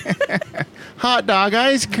 yay! Hot dog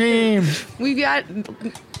ice cream. We got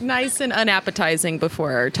nice and unappetizing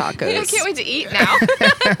before our tacos. I can't wait to eat now.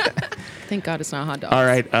 Thank God it's not hot dogs. All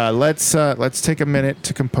right, let's take a minute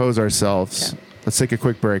to compose ourselves. Okay. Let's take a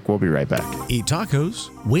quick break. We'll be right back. Eat tacos,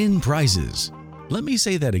 win prizes. Let me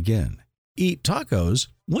say that again. Eat tacos,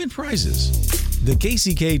 win prizes. The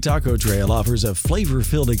KCK Taco Trail offers a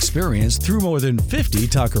flavor-filled experience through more than 50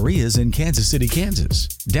 taquerias in Kansas City, Kansas.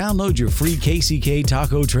 Download your free KCK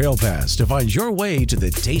Taco Trail Pass to find your way to the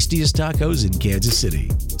tastiest tacos in Kansas City.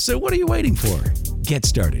 So what are you waiting for? Get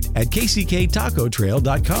started at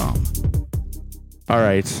kcktacotrail.com. All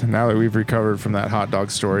right, now that we've recovered from that hot dog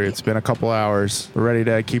story, it's been a couple hours. We're ready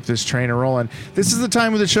to keep this train rolling. This is the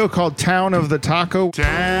time of the show called Town of the Taco.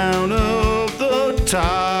 Town of the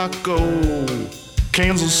Taco.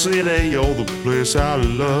 Kansas City, you're the place I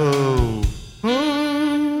love.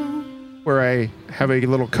 Where I have a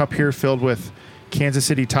little cup here filled with Kansas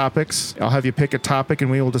City topics. I'll have you pick a topic and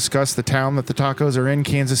we will discuss the town that the tacos are in,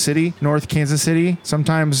 Kansas City, North Kansas City,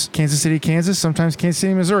 sometimes Kansas City, Kansas, sometimes Kansas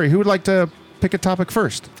City, Missouri. Who would like to pick a topic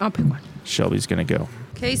first? I'll pick one. Shelby's going to go.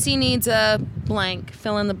 Casey needs a blank.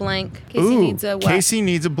 Fill in the blank. Casey Ooh, needs a what? Casey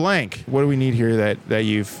needs a blank. What do we need here that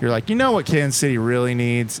you're like, you know what Kansas City really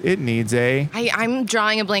needs? It needs a... I'm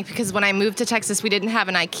drawing a blank because when I moved to Texas, we didn't have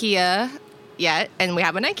an IKEA yet, and we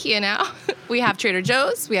have an IKEA now. We have Trader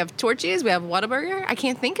Joe's, we have Torchy's, we have Whataburger. I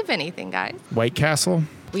can't think of anything, guys. White Castle?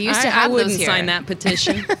 We used to I have wouldn't those here. sign that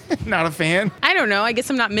petition. Not a fan? I don't know. I guess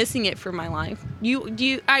I'm not missing it for my life.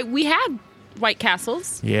 We had White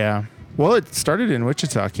Castles. Yeah. Well, it started in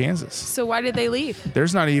Wichita, Kansas. So why did they leave?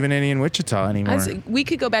 There's not even any in Wichita anymore. We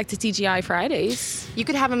could go back to TGI Fridays. You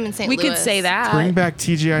could have them in St. We Louis. could say that. Bring back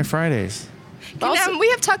TGI Fridays. Also- we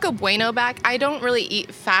have Taco Bueno back. I don't really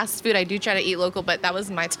eat fast food. I do try to eat local, but that was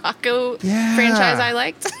my taco Yeah. franchise I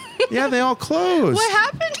liked. Yeah, they all closed. What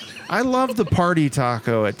happened? I love the party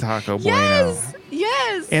taco at Taco Bueno.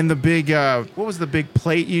 Yes. And the big, what was the big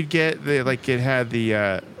plate you'd get? It had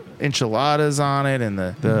the enchiladas on it and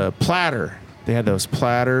the platter. They had those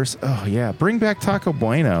platters. Oh, yeah. Bring back Taco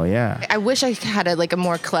Bueno, yeah. I wish I had a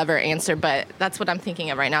more clever answer, but that's what I'm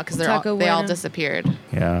thinking of right now because they all Bueno. disappeared.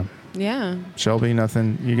 Yeah. Yeah. Shelby,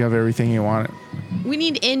 nothing. You have everything you want. We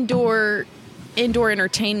need indoor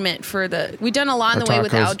entertainment for we've done a lot in Our the way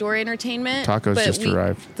with tacos- outdoor entertainment. tacos but just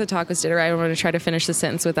arrived. The tacos did arrive. I'm going to try to finish the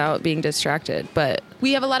sentence without being distracted. But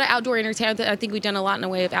we have a lot of outdoor entertainment. I think we've done a lot in the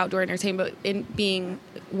way of outdoor entertainment. But in being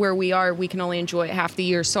where we are, we can only enjoy it half the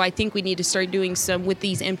year. So I think we need to start doing some with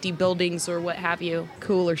these empty buildings or what have you,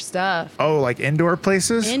 cooler stuff. Oh, like indoor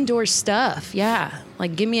places? Indoor stuff, yeah.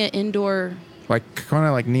 Like give me an indoor. Like kind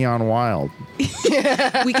of like Neon Wild.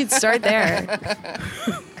 We could start there.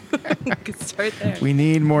 We could start there. We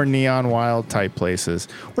need more Neon Wild type places.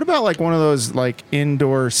 What about like one of those like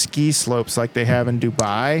indoor ski slopes like they have in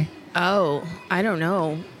Dubai? Oh, I don't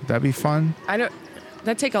know. That'd be fun.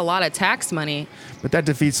 That'd take a lot of tax money. But that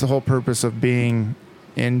defeats the whole purpose of being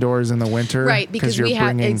indoors in the winter. Right, because you're we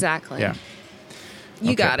have- bringing- exactly. Yeah.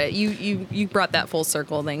 You Okay. got it. You brought that full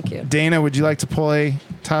circle. Thank you. Dana, would you like to pull a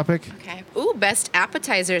topic? Okay. Ooh, best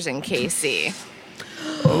appetizers in KC.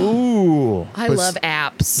 Ooh. I but- love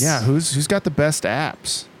apps. Yeah, who's got the best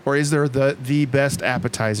apps? Or is there the best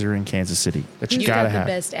appetizer in Kansas City that you Who's gotta got have?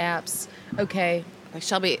 the best apps? Okay. Like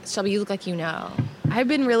Shelby, you look like you know. I've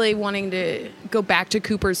been really wanting to go back to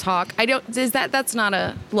Cooper's Hawk. That's not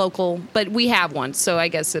a local, but we have one, so I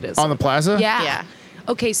guess it is. On the plaza? Yeah. Yeah.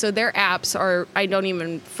 Okay, so their apps are, I don't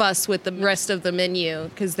even fuss with the rest of the menu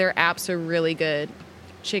because their apps are really good.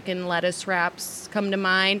 Chicken lettuce wraps come to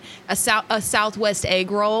mind. A Southwest egg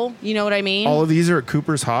roll, you know what I mean? All of these are at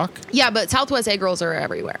Cooper's Hawk? Yeah, but Southwest egg rolls are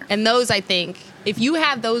everywhere. And those, I think, if you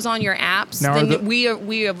have those on your apps, Now, then we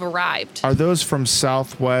have arrived. Are those from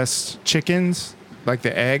Southwest Chickens? Like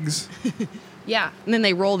the eggs? Yeah, and then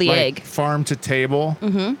they roll the Like egg. farm to table?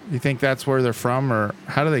 Mm-hmm. You think that's where they're from, or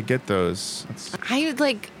how do they get those? I would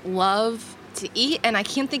love to eat, and I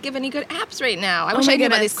can't think of any good apps right now. I Oh wish my I knew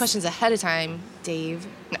about goodness. these questions ahead of time, Dave.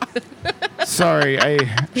 No. Sorry, I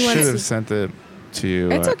He should wants have to- sent it to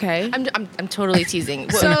you. It's okay. I'm totally teasing.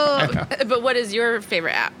 So But what is your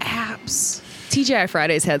favorite app? apps. TGI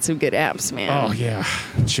Fridays had some good apps, man. Oh yeah,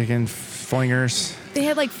 chicken flingers, They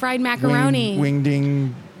had like fried macaroni.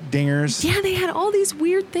 wingding dingers. Yeah, they had all these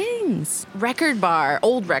weird things.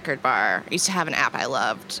 Old Record Bar used to have an app I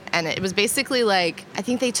loved, and it was basically I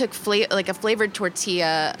think they took a flavored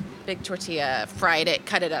tortilla, big tortilla, fried it,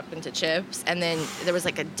 cut it up into chips, and then there was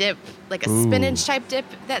a dip, a spinach type dip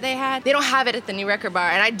that they had. They don't have it at the new Record Bar,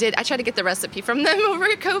 and I tried to get the recipe from them over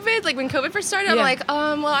COVID, when COVID first started. Yeah.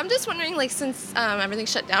 I'm well, I'm just wondering, since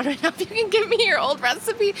everything's shut down right now, if you can give me your old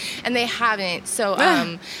recipe, and they haven't. So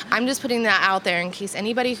I'm just putting that out there in case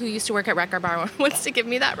anybody who used to work at Record Bar wants to give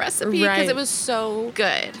me that recipe because Right. it was so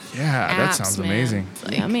good. Yeah, that Apps, sounds man. amazing.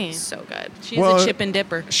 Yummy. So good. She's Well, a chip and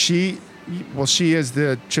dipper. She is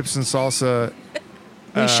the chips and salsa.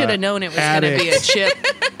 We should have known it was going to be a addict. chip.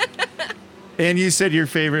 And you said your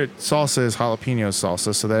favorite salsa is jalapeno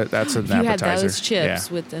salsa, so that's an You had appetizer. those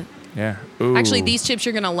chips with the. Yeah. Ooh. Actually, these chips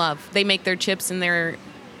you're going to love. They make their chips and their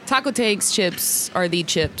Taco Tanks chips are the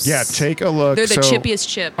chips. Yeah, take a look. They're the So chippiest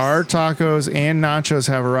chips. Our tacos and nachos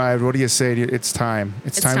have arrived. What do you say? It's time.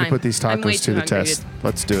 It's time to time. put these I'm way tacos to too the hungry, test. dude.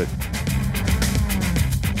 Let's do it.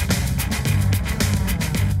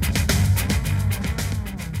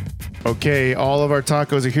 Okay, all of our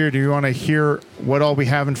tacos are here. Do you want to hear what all we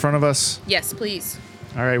have in front of us? Yes, please.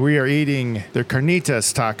 All right, we are eating their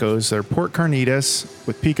carnitas tacos. They're pork carnitas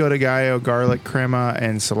with pico de gallo, garlic, crema,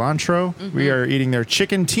 and cilantro. We are eating their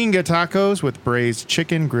chicken tinga tacos with braised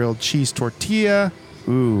chicken, grilled cheese tortilla.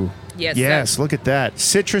 Ooh. Yes, Yes, sir. look at that.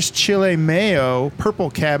 Citrus chile mayo, purple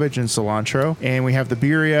cabbage, and cilantro. And we have the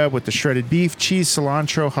birria with the shredded beef, cheese,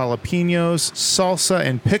 cilantro, jalapenos, salsa,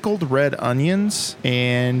 and pickled red onions.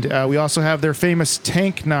 And we also have their famous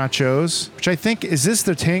tank nachos, which I think, is this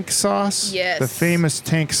the tank sauce? Yes. The famous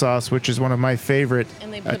tank sauce, which is one of my favorite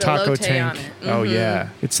And they put taco elote tank. on it. Oh, yeah.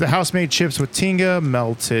 It's the house-made chips with tinga,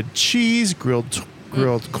 melted cheese, grilled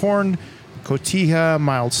corn, cotija,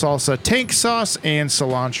 mild salsa, tank sauce, and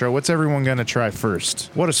cilantro. What's everyone going to try first?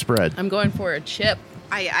 What a spread. I'm going for a chip.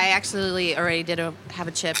 I actually already did have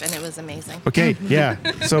a chip, and it was amazing. Okay, yeah.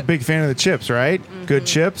 So big fan of the chips, right? Good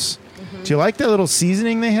chips. Do you like that little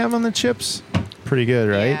seasoning they have on the chips? pretty good,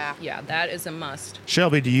 right? Yeah. Yeah, that is a must.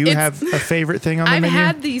 Shelby, do you It's- have a favorite thing on the I've menu?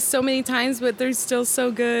 had these so many times, but they're still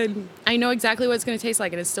so good. I know exactly what it's going to taste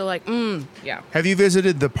like, and it's still like, yeah. Have you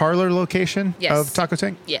visited the parlor location Yes. of Taco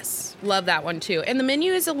Tank? Yes, love that one too. And the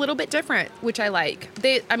menu is a little bit different, which I like.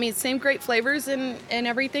 Same great flavors and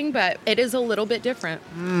everything, but it is a little bit different.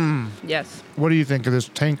 Yes. What do you think of this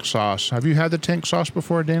tank sauce? Have you had the tank sauce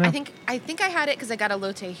before, Dana? I think I had it because I got a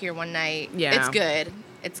lotte here one night. Yeah. It's good.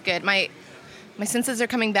 It's good. My senses are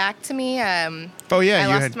coming back to me. Oh, yeah, I you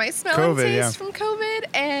lost had my smell COVID, and yeah. taste from COVID,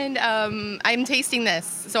 and I'm tasting this,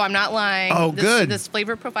 so I'm not lying. Oh, good. This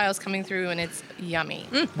flavor profile is coming through, and it's yummy.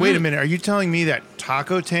 Wait a minute. Are you telling me that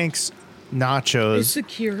Taco Tank's nachos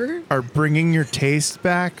secure? are bringing your taste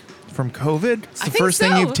back from COVID? It's I the think first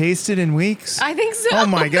thing so. you've tasted in weeks? I think so. Oh,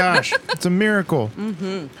 my gosh. It's a miracle.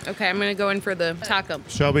 Okay, I'm going to go in for the taco.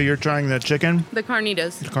 Shelby, you're trying the chicken? The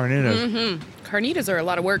carnitas. Carnitas. Carnitas are a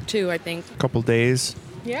lot of work too, I think. Couple days.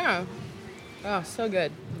 Yeah. Oh, so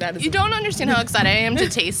good. That is. You don't understand how excited I am to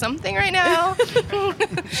taste something right now.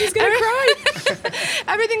 She's gonna cry.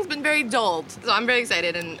 Everything's been very dulled, so I'm very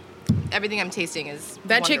excited, and everything I'm tasting is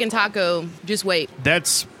That chicken wonderful. taco. Just wait.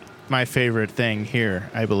 That's my favorite thing here,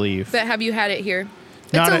 I believe. But have you had it here?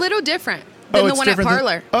 Not It's a at- little different than the it's one at different than-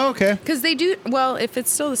 Parlor. Oh, okay. Because they do well. If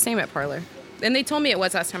it's still the same at Parlor, and they told me it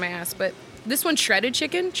was last time I asked. But this one's shredded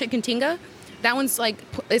chicken tinga. That one's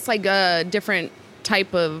it's like a different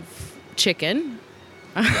type of chicken.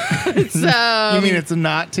 It's, You mean it's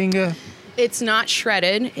not tinga? it's not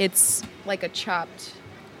shredded. It's like a chopped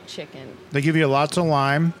chicken. They give you lots of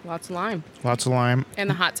lime. Lots of lime. Lots of lime. And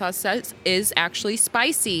the hot sauce is actually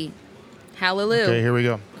spicy. Hallelujah. Okay, here we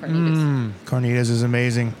go. Carnitas. Carnitas is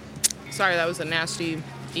amazing. Sorry, that was a nasty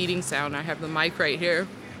eating sound. I have the mic right here.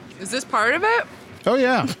 Is this part of it? Oh,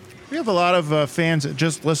 yeah. We have a lot of fans that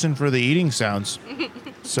just listen for the eating sounds.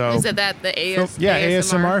 So, Is it that the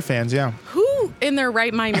ASMR fans, yeah. Who in their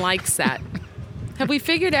right mind likes that? Have we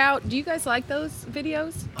figured out? Do you guys like those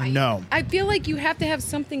videos? No, I feel like you have to have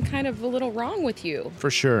something kind of a little wrong with you. for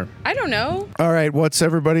sure. I don't know. All right,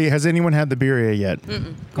 has anyone had the birria yet? Going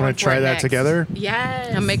Want for to try it that next. together?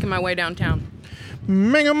 Yes. I'm making my way downtown.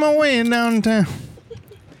 Making my way downtown.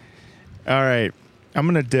 All right, I'm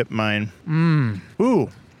going to dip mine. Ooh,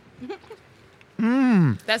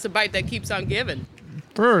 That's a bite that keeps on giving.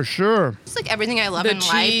 for sure. It's like everything I love The in life.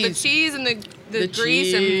 The cheese. cheese and the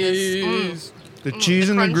grease and this. The cheese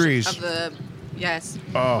and the crunch grease. Of the, yes.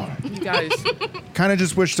 Oh, You guys. kind of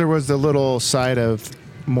just wish there was the little side of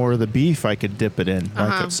more of the beef I could dip it in,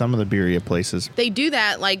 like at some of the birria places. They do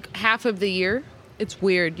that like half of the year. It's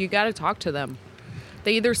weird. You got to talk to them.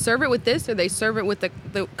 They either serve it with this or they serve it with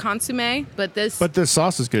the consomme. But this But the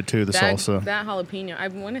sauce is good too, the that, salsa. that jalapeno. I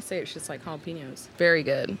want to say it's just like jalapenos. Very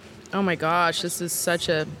good. Oh my gosh, this is such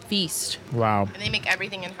a feast. Wow. And they make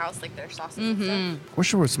everything in house, like their sauces and stuff.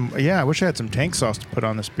 Wish there was some. Yeah, I wish I had some tank sauce to put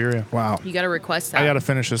on this birria. Wow. You got to request that. I got to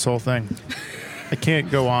finish this whole thing. I can't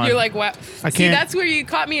go on. You're like, what? I See, can't- that's where you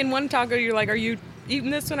caught me in one taco. You're like, are you eating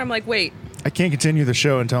this one? I'm like, wait. I can't continue the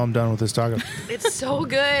show until I'm done with this taco. It's so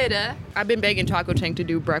good. I've been begging Taco Tank to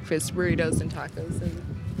do breakfast burritos and tacos, and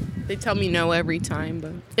they tell me no every time.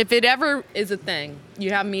 But if it ever is a thing, you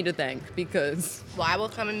have me to thank because Well, I will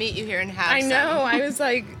come and meet you here and have I some. know. I was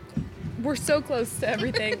like, we're so close to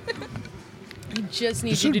everything. I just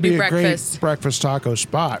need This you would to be do a breakfast. great breakfast taco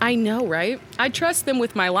spot. I know, right? I trust them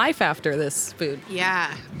with my life after this food.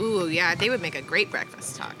 Yeah. Ooh, yeah. They would make a great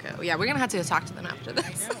breakfast taco. Yeah, we're gonna have to talk to them after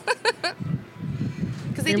this.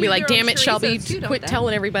 Because You're gonna be like, damn it, Shelby, quit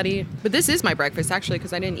telling everybody. But this is my breakfast actually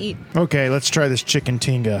because I didn't eat. Okay, let's try this chicken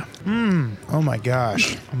tinga. Oh my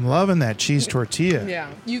gosh. I'm loving that cheese tortilla. Yeah.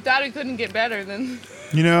 You thought it couldn't get better than.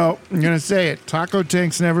 You know, I'm going to say it. Taco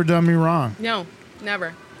Tank's never done me wrong. No,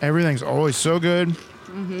 never. Everything's always so good.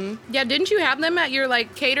 Yeah, didn't you have them at your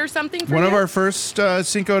like cater something? For One of you? our first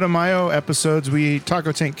Cinco de Mayo episodes,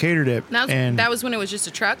 Taco Tank catered it. That was when it was just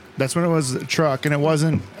a truck. That's when it was a truck, and it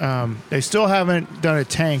wasn't. They still haven't done a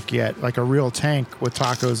tank yet, like a real tank with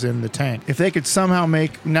tacos in the tank. If they could somehow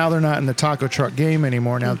now they're not in the taco truck game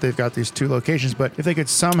anymore. Now that they've got these two locations, but if they could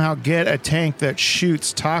somehow get a tank that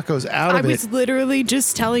shoots tacos out I of was it, literally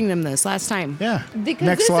just telling them this last time. yeah, Because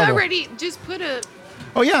next this level. already just put a.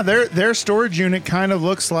 Oh yeah, their storage unit kind of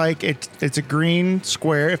looks like it's a green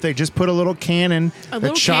square. If they just put a little cannon that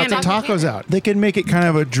little shot the cannon. tacos out, they could make it kind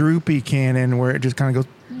of a droopy cannon where it just kind of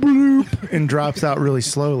goes bloop and drops out really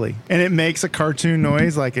slowly, and it makes a cartoon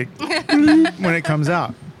noise like it bloop when it comes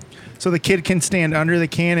out. So the kid can stand under the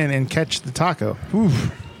cannon and catch the taco.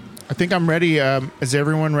 Oof. I think I'm ready. Is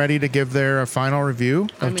everyone ready to give their final review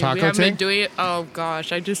of Taco we haven't been Tank? doing it. Oh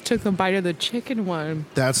gosh, I just took a bite of the chicken one.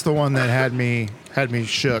 That's the one that had me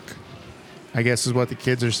shook. I guess is what the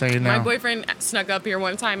kids are saying now. My boyfriend snuck up here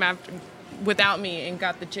one time without me and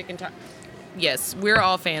got the chicken. Yes, we're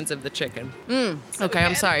all fans of the chicken. Okay,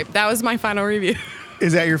 I'm sorry. That was my final review.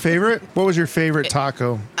 Is that your favorite? What was your favorite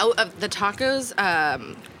taco? Oh, of the tacos,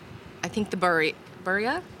 I think the burrito.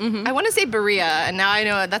 Burria? Mm-hmm. I want to say birria, and now I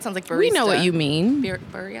know that sounds like barista. We know what you mean.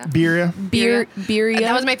 Burria? Birria.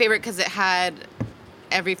 That was my favorite because it had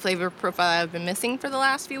every flavor profile I've been missing for the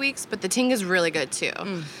last few weeks, but the ting is really good too.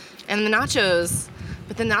 And the nachos,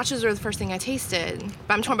 but the nachos were the first thing I tasted.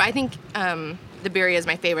 But I'm torn, but I think the birria is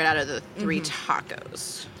my favorite out of the three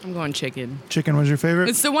tacos. I'm going chicken. Chicken was your favorite?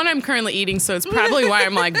 It's the one I'm currently eating, so it's probably why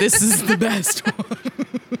I'm like, this is the best one.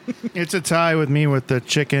 It's a tie with me with the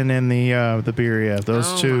chicken and the birria.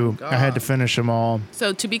 Those two, I had to finish them all.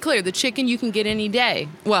 So to be clear, the chicken you can get any day.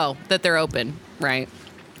 Well, that they're open, right?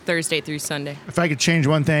 Thursday through Sunday. If I could change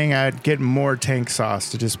one thing, I'd get more tank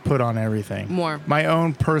sauce to just put on everything. More. My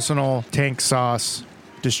own personal tank sauce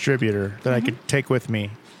distributor that I could take with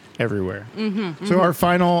me everywhere. So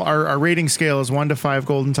our rating scale is 1 to 5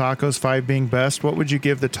 golden tacos, 5 being best. What would you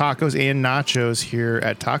give the tacos and nachos here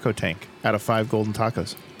at Taco Tank out of 5 golden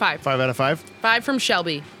tacos? 5. 5 out of 5? 5 from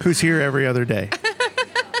Shelby. Who's here every other day?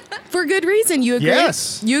 For good reason. You agree?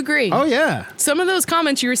 Yes. You agree? Oh, yeah. Some of those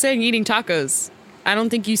comments you were saying eating tacos, I don't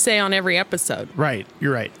think you say on every episode. Right.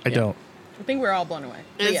 You're right. I don't. I think we're all blown away.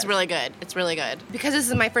 It's really good. It's really good. Because this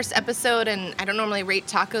is my first episode and I don't normally rate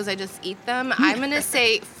tacos, I just eat them. I'm going to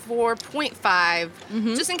say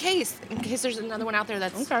 4.5 just in case there's another one out there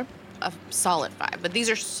that's a solid 5. But these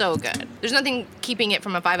are so good. There's nothing keeping it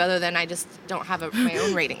from a 5 other than I just don't have my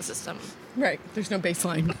own rating system. Right. There's no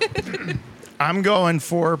baseline. I'm going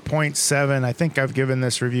 4.7. I think I've given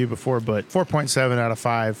this review before, but 4.7 out of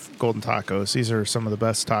 5 golden tacos. These are some of the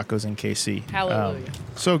best tacos in KC. Hallelujah.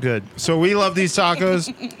 So good. So we love these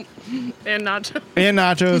tacos And nachos. and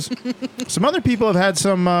nachos. Some other people have had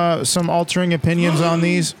some altering opinions on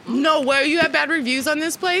these. No way. You have bad reviews on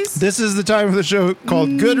this place? This is the time of the show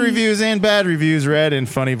called Good Reviews and Bad Reviews, read in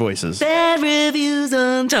funny voices. Bad reviews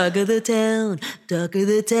on Talk of the Town, Talk of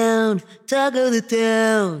the Town, Talk of the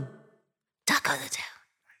Town, Talk of the Town.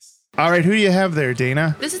 All right, who do you have there,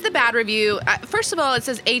 Dana? This is the bad review. First of all, it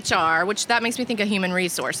says HR, which that makes me think of human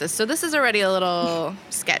resources. So this is already a little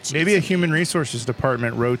sketchy. Maybe a human resources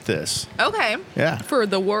department wrote this. Okay. Yeah. For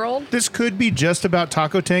the world? This could be just about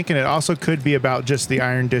Taco Tank, and it also could be about just the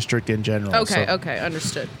Iron District in general. Okay, So- okay.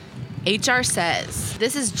 Understood. HR says,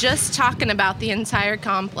 this is just talking about the entire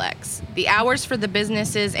complex. The hours for the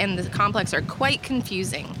businesses and the complex are quite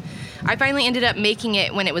confusing. I finally ended up making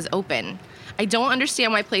it when it was open. I don't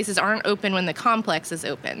understand why places aren't open when the complex is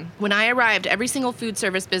open. When I arrived, every single food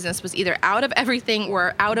service business was either out of everything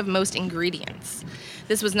or out of most ingredients.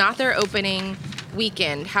 This was not their opening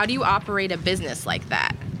weekend. How do you operate a business like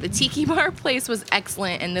that? The tiki bar place was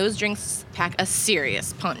excellent, and those drinks pack a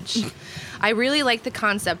serious punch. I really like the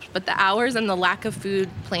concept, but the hours and the lack of food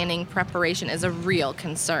planning preparation is a real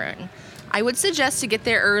concern. I would suggest to get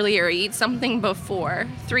there early or eat something before.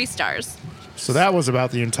 3 stars. So that was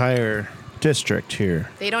about the entire district here.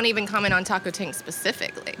 They don't even comment on Taco Tank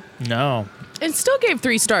specifically. No. And still gave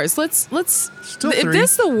 3 stars. Let's. Still if 3.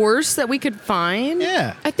 this the worst that we could find,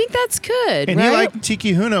 Yeah. I think that's good. And right? he liked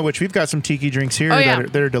Tiki Huna, which we've got some tiki drinks here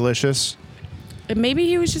that are delicious. And maybe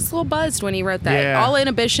he was just a little buzzed when he wrote that. Yeah. All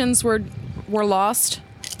inhibitions were lost.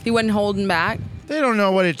 He wasn't holding back. They don't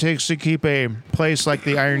know what it takes to keep a place like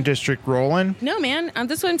the Iron District rolling. No, man.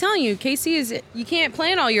 That's what I'm telling you. KC is. You can't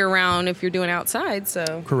plan all year round if you're doing outside.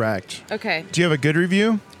 So. Correct. Okay. Do you have a good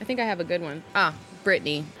review? I think I have a good one.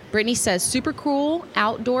 Brittany. Brittany says, super cool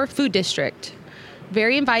outdoor food district.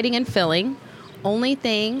 Very inviting and filling. Only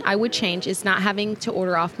thing I would change is not having to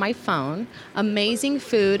order off my phone. Amazing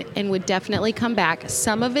food and would definitely come back.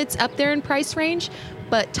 Some of it's up there in price range,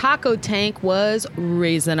 but Taco Tank was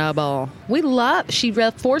reasonable. She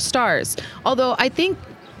read 4 stars. Although I think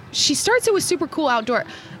she starts it with super cool outdoor.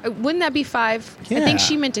 Wouldn't that be 5? I Yeah. think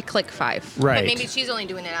she meant to click 5. Right. But maybe she's only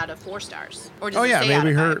doing it out of 4 stars. Or does Oh it yeah, say out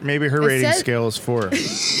maybe of her 5? maybe her It rating said- scale is 4.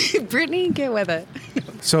 Brittany, get with it.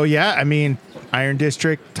 So yeah, I mean, Iron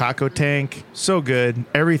District, Taco Tank, so good.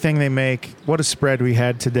 Everything they make. What a spread we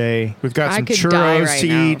had today. We've got I some could die churros right to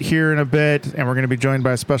now. eat here in a bit, and we're going to be joined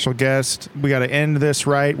by a special guest. We got to end this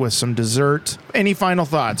right with some dessert. Any final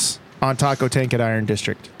thoughts on Taco Tank at Iron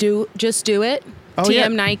District? Just do it. Oh, TM yeah.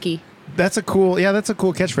 Nike. That's a cool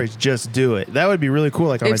catchphrase. Just do it. That would be really cool,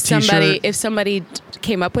 like on a t-shirt. If somebody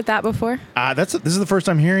came up with that before, This is the first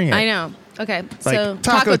time hearing it. I know. Okay, Like so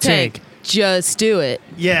Taco Tank. Just do it.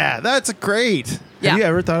 Yeah, that's great. Yeah. Have you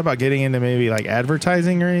ever thought about getting into maybe like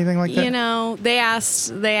advertising or anything like that? You know, they asked,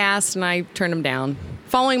 and I turned them down.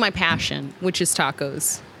 Following my passion, which is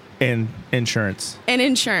tacos And insurance. and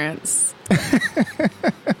insurance.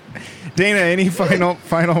 Dana, any final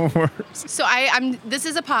words? So I'm. This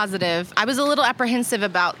is a positive. I was a little apprehensive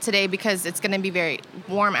about today because it's going to be very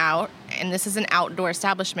warm out, and this is an outdoor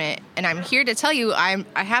establishment. And I'm here to tell you, I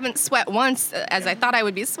haven't sweat once as I thought I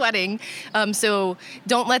would be sweating. So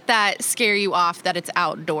don't let that scare you off that it's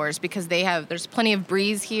outdoors, because there's plenty of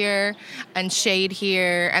breeze here and shade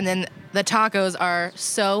here, and then the tacos are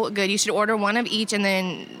so good. You should order one of each and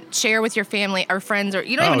then share with your family or friends, or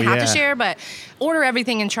you don't even have to share, but order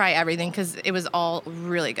everything and try everything because it was all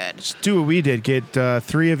really good. Do what we did. Get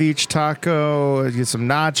 3 of each taco, get some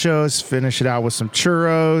nachos, finish it out with some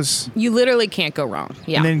churros, You literally can't go wrong.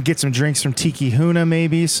 Yeah. and then get some drinks from Tiki Huna,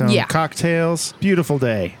 maybe some Yeah. cocktails. Beautiful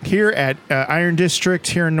day. Here at Iron District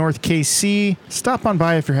here in North KC. Stop on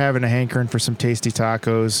by if you're having a hankering for some tasty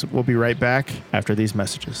tacos. We'll be right back after these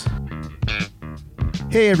messages.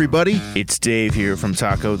 Hey everybody, it's Dave here from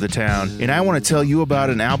Taco the Town, and I want to tell you about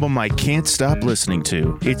an album I can't stop listening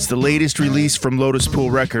to. It's the latest release from Lotus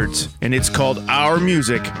Pool Records, and it's called Our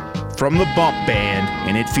Music from the Bump Band,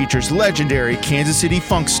 and it features legendary Kansas City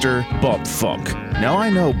funkster Bump Funk. Now I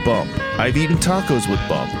know Bump. I've eaten tacos with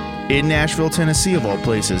Bump in Nashville, Tennessee of all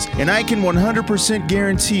places, and I can 100%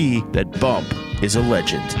 guarantee that Bump is a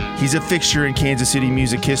legend. He's a fixture in Kansas City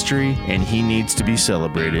music history, and he needs to be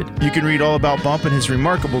celebrated. You can read all about Bump and his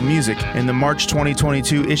remarkable music in the March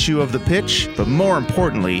 2022 issue of The Pitch, but more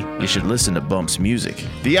importantly, you should listen to Bump's music.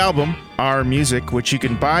 The album, Our Music, which you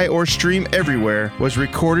can buy or stream everywhere, was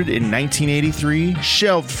recorded in 1983,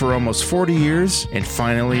 shelved for almost 40 years, and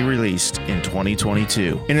finally released in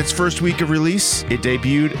 2022. In its first week of release, it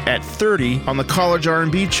debuted at 30 on the college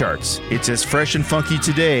R&B charts. It's as fresh and funky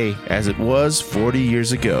today as it was 40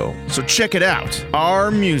 years ago. So check it out. Our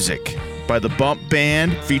Music by the Bump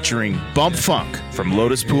Band featuring Bump Funk from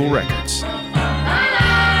Lotus Pool Records.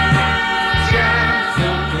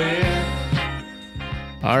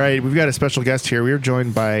 All right, we've got a special guest here. We are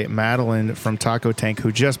joined by Madeline from Taco Tank,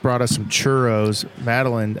 who just brought us some churros.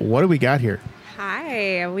 Madeline, what do we got here?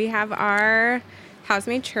 Hi, we have our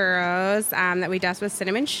house-made churros that we dust with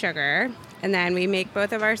cinnamon sugar. And then we make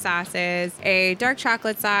both of our sauces, a dark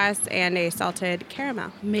chocolate sauce and a salted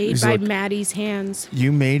caramel. Made These by look- Maddie's hands.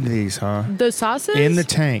 You made these, huh? The sauces? In the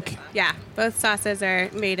tank. Yeah, both sauces are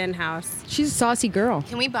made in-house. She's a saucy girl.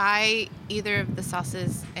 Can we buy either of the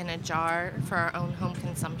sauces in a jar for our own home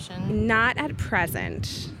consumption? Not at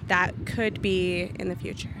present. That could be in the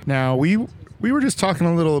future. Now, we were just talking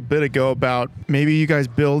a little bit ago about maybe you guys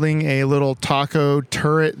building a little taco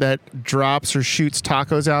turret that drops or shoots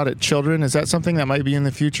tacos out at children. Is that something that might be in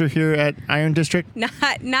the future here at Iron District?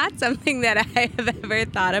 Not something that I have ever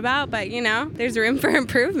thought about, but there's room for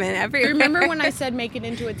improvement everywhere. Remember when I said make it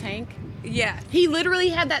into a tank? Yeah. He literally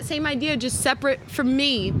had that same idea, just separate from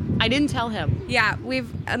me. I didn't tell him. Yeah,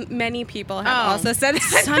 many people have also said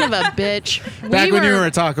that. Son of a bitch. Back when you were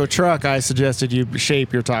a taco truck, I suggested you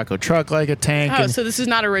shape your taco truck like a tank. Oh, and- so this is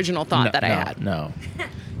not original thought that I had. No.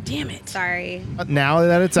 Damn it. Sorry. Now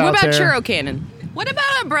that it's out What about there, churro cannon? What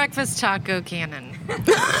about a breakfast taco cannon?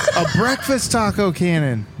 a breakfast taco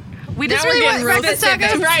cannon. We just really want breakfast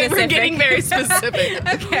tacos. Right, we're getting very specific.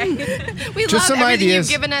 Okay. We Just love some everything ideas.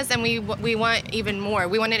 you've given us, and we want even more.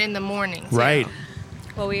 We want it in the morning. too. Right.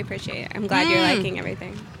 Well, we appreciate it. I'm glad you're liking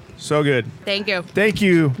everything. So good. Thank you. Thank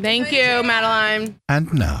you. Thank you, Madeline.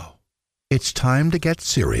 And now, it's time to get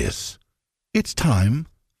serious. It's time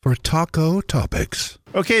for Taco Topics.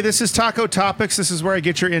 Okay, this is Taco Topics. This is where I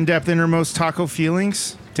get your in-depth, innermost taco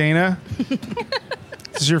feelings. Dana,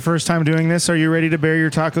 this is your first time doing this. Are you ready to bare your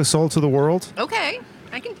taco soul to the world? Okay.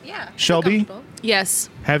 I can. Yeah. feel Shelby? comfortable. Yes.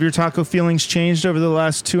 Have your taco feelings changed over the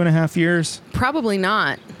last 2.5 years? Probably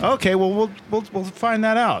not. Okay, well, we'll find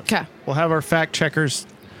that out. 'Kay. We'll have our fact checkers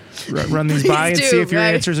run these by and do, see if your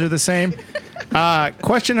right? answers are the same.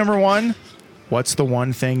 Question number 1. What's the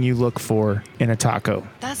one thing you look for in a taco?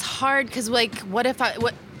 That's hard because, what if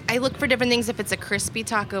I look for different things if it's a crispy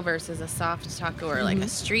taco versus a soft taco or like a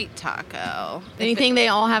street taco. Anything they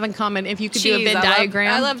all have in common. If you could do a Cheese. Venn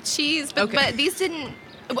diagram. I love cheese, but, Okay. but these didn't.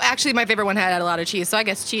 Well, actually, my favorite one had a lot of cheese, so I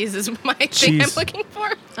guess cheese is my thing Cheese. I'm looking for.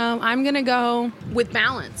 I'm going to go with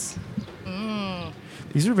balance.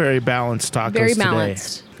 These are very balanced tacos Very today.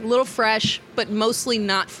 balanced. A little fresh, but mostly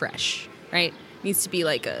not fresh, right? Needs to be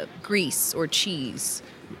like a grease or cheese.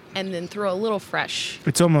 and then throw a little fresh.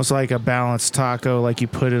 It's almost like a balanced taco, like you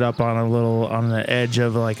put it up on the edge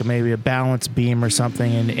of like maybe a balance beam or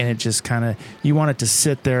something, and it just kind of, you want it to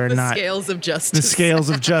sit there and not Scales of justice. the scales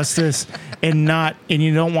of justice, and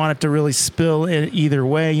you don't want it to really spill in either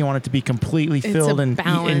way. You want it to be completely filled and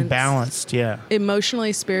balanced. Yeah.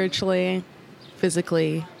 Emotionally, spiritually,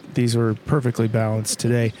 physically. These were perfectly balanced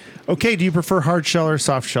today. Okay, do you prefer hard shell or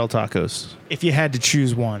soft shell tacos? If you had to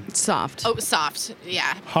choose one. Soft. Oh, soft.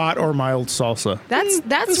 Yeah. Hot or mild salsa? That's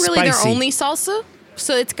really spicy. their only salsa.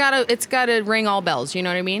 So it's gotta ring all bells. You know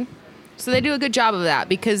what I mean? So they do a good job of that,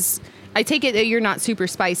 because I take it that you're not super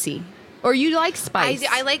spicy, or you like spice.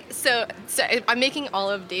 I like so I'm making all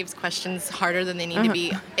of Dave's questions harder than they need to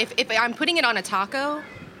be. If I'm putting it on a taco,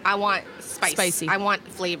 I want spicy. I want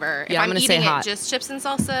flavor. Yeah, if I'm gonna eating say hot. it just chips and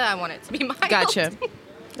salsa, I want it to be mild. Gotcha.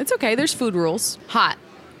 It's okay. There's food rules. Hot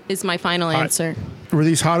is my final answer. Were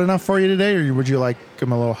these hot enough for you today, or would you like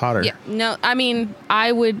them a little hotter? Yeah. No, I mean,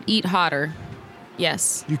 I would eat hotter.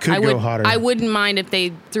 Yes. You could I go would, hotter. I wouldn't mind if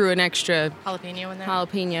they threw an extra Jalapeno in there.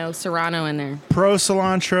 jalapeno serrano in there. Pro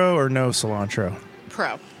cilantro or no cilantro?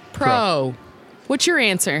 Pro. What's your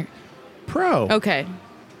answer? Pro. Okay.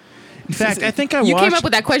 In fact, I think You came up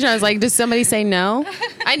with that question. I was like, does somebody say no?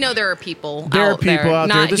 I know there are people out there. There are people out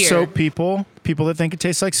there, not the here. soap people that think it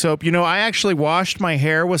tastes like soap. You know, I actually washed my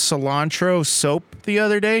hair with cilantro soap the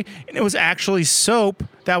other day, and it was actually soap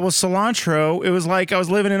that was cilantro. It was like I was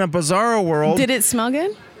living in a bizarro world. Did it smell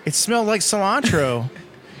good? It smelled like cilantro.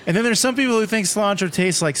 And then there's some people who think cilantro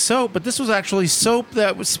tastes like soap, but this was actually soap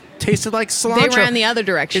that tasted like cilantro. They ran the other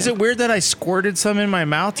direction. Is it weird that I squirted some in my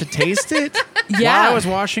mouth to taste it? Yeah. While I was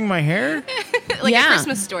washing my hair? Like Yeah. a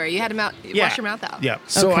Christmas story. You had to wash your mouth out. Yeah.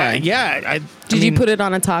 So, Okay. Did you put it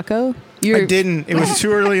on a taco? I didn't. It was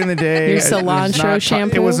too early in the day. Your It was cilantro not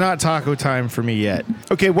shampoo? It was not taco time for me yet.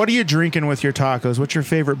 Okay, what are you drinking with your tacos? What's your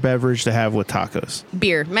favorite beverage to have with tacos?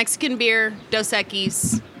 Beer. Mexican beer, Dos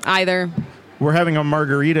Equis, either. We're having a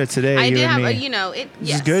margarita today. I you did and have me. a, you know, it. This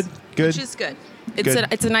Yes. is good? Good? Which is good. Good.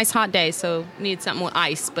 It's a nice hot day, so need something with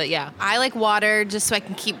ice. But yeah, I like water just so I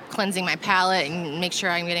can keep cleansing my palate and make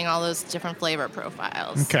sure I'm getting all those different flavor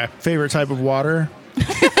profiles. Okay. Favorite type of water?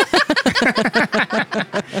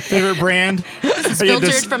 Favorite brand? It's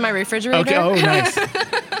filtered from my refrigerator. Okay. Oh, nice.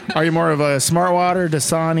 Are you more of a Smart Water,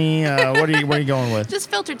 Dasani? What are you going with? Just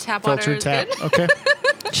filtered tap water. Filtered is tap. good. Okay.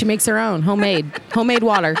 she makes her own homemade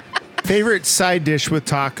water. Favorite side dish with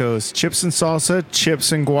tacos? Chips and salsa,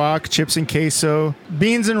 chips and guac, chips and queso,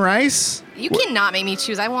 beans and rice? You cannot make me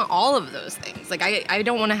choose. I want all of those things. Like I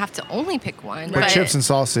don't want to have to only pick one. But chips and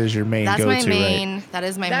salsa is your main that's go-to, my main. right? That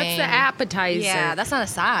is my That's main. the appetizer. Yeah, that's not a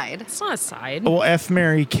side. It's not a side. Well, F,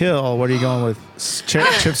 Mary, kill. What are you going with?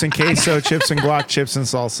 Chips and queso, chips and guac, chips and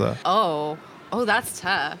salsa. Oh, that's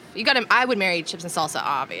tough. You got to. I would marry chips and salsa,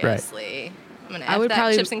 obviously. I'm gonna I F would that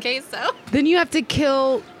probably- chips and queso. Then you have to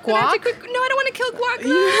kill No, I guac. don't want to kill guac.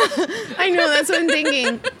 Though. I know, that's what I'm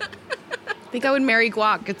thinking. I think I would marry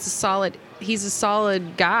guac. He's a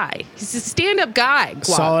solid guy. He's a stand-up guy. Guac.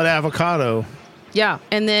 Solid avocado. Yeah.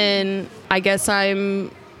 And then I guess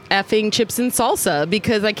I'm effing chips and salsa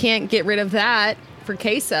because I can't get rid of that for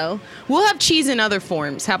queso. We'll have cheese in other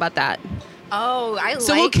forms. How about that? Oh, I like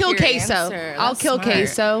So we'll kill your queso. answer. I'll That's kill smart.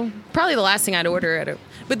 queso. Probably the last thing I'd order at it.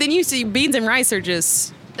 But then you see beans and rice are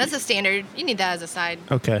just, That's a standard. You need that as a side.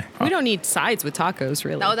 Okay. we don't need sides with tacos,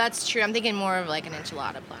 really. Oh, that's true. I'm thinking more of like an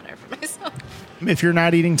enchilada platter for myself. If you're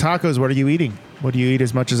not eating tacos, what are you eating? What do you eat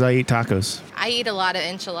as much as I eat tacos? I eat a lot of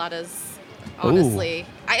enchiladas, honestly.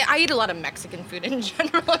 I eat a lot of Mexican food in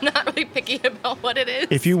general. I'm not really picky about what it is.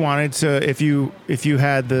 If you wanted to, if you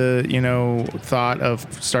had the, thought of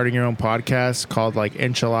starting your own podcast called like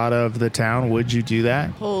Enchilada of the Town, would you do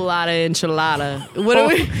that? Whole lot of enchilada. What do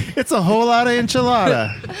we? It's a whole lot of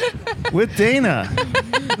enchilada with Dana.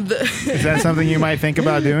 Is that something you might think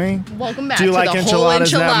about doing? Welcome back Do you to like the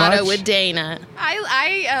enchiladas that much? with Dana.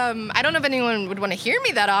 I don't know if anyone would want to hear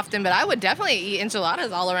me that often, but I would definitely eat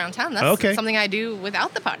enchiladas all around town. That's Okay. something I do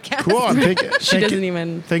without the podcast. Cool. I'm She doesn't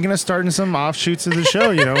even. thinking of starting some offshoots of the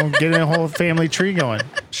show, getting a whole family tree going.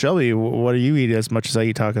 Shelby, what do you eat as much as I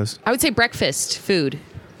eat tacos? I would say breakfast food.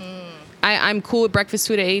 I'm cool with breakfast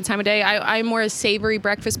food at any time of day. I'm more a savory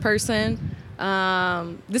breakfast person.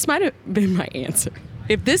 This might have been my answer.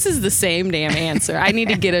 If this is the same damn answer, I need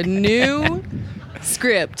to get a new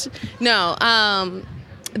script. No,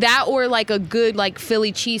 that or like a good like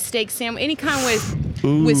Philly cheesesteak sandwich, any kind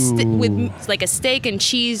with like a steak and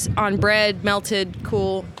cheese on bread, melted,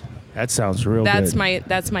 cool. That sounds real That's good.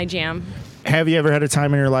 that's my jam. Have you ever had a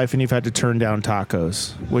time in your life and you've had to turn down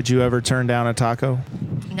tacos? Would you ever turn down a taco?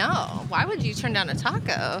 No. Why would you turn down a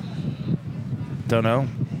taco? Don't know.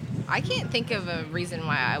 I can't think of a reason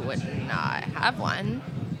why I would not have one.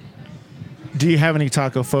 Do you have any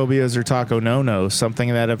taco phobias or taco no-nos? Something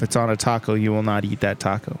that if it's on a taco, you will not eat that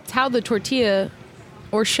taco. It's how the tortilla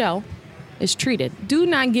or shell is treated. Do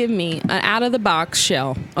not give me an out-of-the-box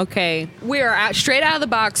shell, okay? We are straight out of the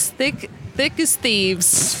box, thick as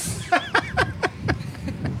thieves.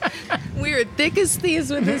 We are thick as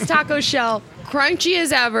thieves with this taco shell. Crunchy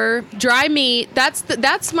as ever, dry meat.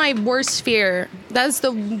 That's my worst fear. That's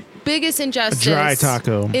the biggest injustice. A dry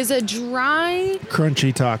taco. Is a dry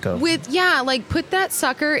Crunchy taco. like put that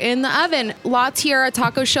sucker in the oven. La Tierra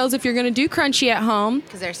taco shells if you're gonna do crunchy at home.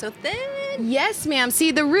 Because they're so thin. Yes, ma'am.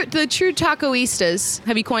 See the true tacoistas.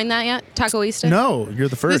 Have you coined that yet? Tacoista? No, you're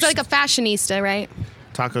the first. It's like a fashionista, right?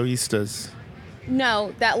 Tacoistas.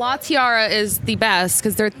 No, that La Tiara is the best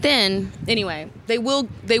because they're thin. Anyway, they will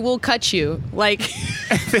cut you. Like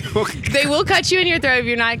they will cut you in your throat if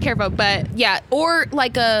you're not careful. But yeah, or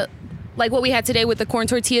like what we had today with the corn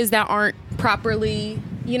tortillas that aren't properly,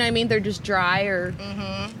 you know what I mean? They're just dry or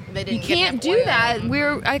They didn't you can't do that.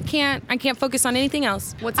 I can't focus on anything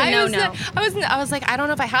else. What's a no-no? I was like, I don't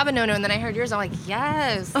know if I have a no-no, and then I heard yours. I'm like,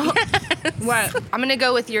 yes. yes. What? I'm gonna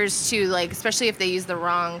go with yours too. Like, especially if they use the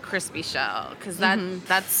wrong crispy shell, because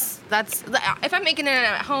that's if I'm making it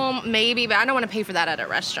at home, maybe, but I don't want to pay for that at a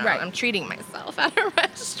restaurant. Right. I'm treating myself at a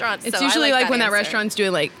restaurant. It's so usually I like when that answer. restaurant's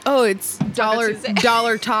doing like, oh, it's dollar Tuesday.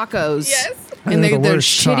 tacos. Yes. And They're they're the the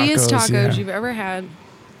worst shittiest tacos, tacos yeah. you've ever had.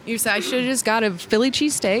 You said I should have just got a Philly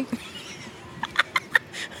cheesesteak.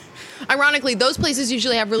 Ironically, those places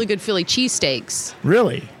usually have really good Philly cheesesteaks.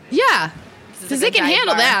 Really? Yeah. This is Because a they good can dive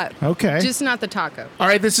handle bar. that. Okay. Just not the taco. All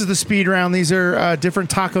right, this is the speed round. These are different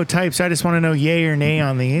taco types. I just want to know yay or nay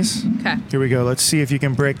on these. Okay. Here we go. Let's see if you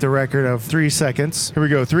can break the record of 3 seconds. Here we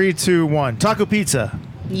go. 3, 2, 1. Taco pizza.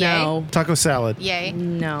 No. Taco salad. Yay.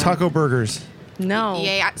 No. Taco burgers. No.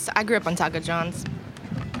 Yay. I grew up on Taco John's.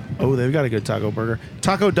 Oh, they've got a good taco burger.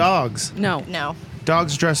 Taco dogs. No. No.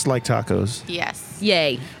 Dogs dressed like tacos. Yes.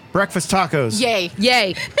 Yay. Breakfast tacos. Yay.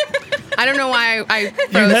 Yay. I don't know why I You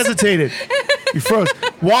froze. hesitated. You froze.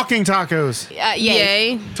 Walking tacos. Yay.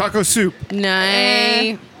 Yay. Taco soup.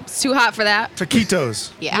 Nay. It's too hot for that.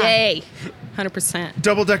 Taquitos. Yeah. Yay. 100%.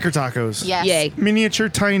 Double-decker tacos. Yes. Yay. Miniature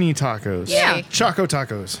tiny tacos. Yeah. Choco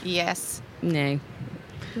tacos. Yes. Nay.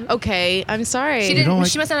 Okay, I'm sorry. She don't didn't.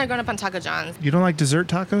 like- She must not have grown up on Taco John's. You don't like dessert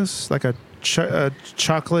tacos? Like a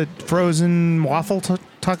chocolate frozen waffle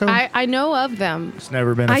taco? I know of them. It's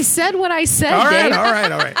never been. I said what I said, all right, Dave. all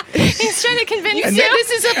right, all right. He's trying to convince you. This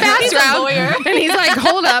is a fast He's a round. lawyer. And he's like,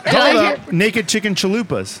 hold up. And Hold I hear- up. Naked chicken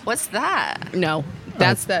chalupas. What's that? No,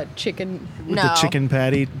 that's that chicken. With No. the chicken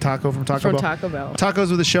patty taco from Taco From Bell. Taco Bell. Tacos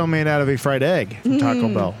with a shell made out of a fried egg from Taco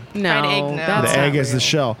Bell. No, Fried egg, no. that's The not egg is the real.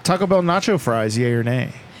 shell. Taco Bell nacho fries, yay or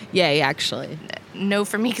nay? Yay, actually. No,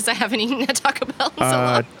 for me, because I haven't eaten at Taco Bell in so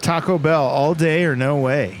long. Taco Bell all day or no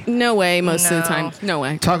way? No way, most of the No. time. No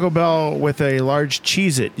way. Taco Bell with a large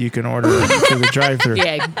Cheez-It you can order through the drive-thru.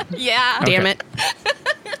 Yay. Yeah. Damn it.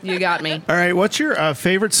 You got me. All right, what's your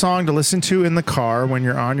favorite song to listen to in the car when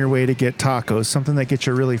you're on your way to get tacos? Something that gets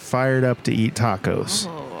you really fired up to eat tacos.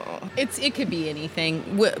 It could be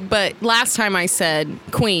anything. But last time I said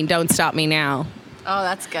Queen, Don't Stop Me Now, Oh,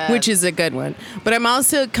 that's good. which is a good one. But I'm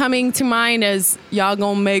also coming to mind as Y'all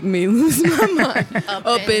Gonna Make Me Lose My Mind.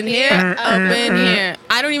 Up in here, up in here.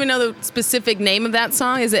 I don't even know the specific name of that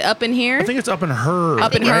song. Is it Up in Here? I think it's Up in Her.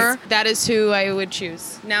 Up in right? Her. That is who I would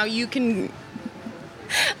choose. Now you can,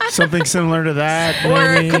 Something similar to that.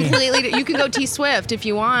 or maybe. completely, you can go T Swift if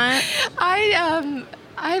you want.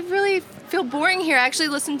 I really feel boring here. I actually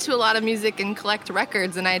listen to a lot of music and collect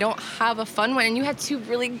records, and I don't have a fun one. And you had two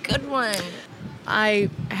really good ones. I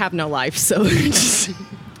have no life, so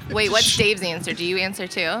Wait, what's Dave's answer? Do you answer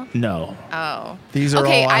too? No. Oh. These are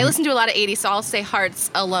okay, all. I listen to a lot of 80s, so I'll say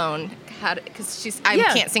Hearts Alone. Because I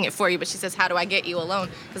Yeah. can't sing it for you, but she says, "How do I get you alone?"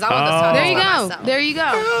 Because I want the song. there you by go. myself. There you go.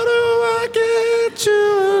 How do I get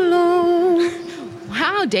you alone?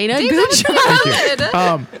 Wow, Dana, Dave, good that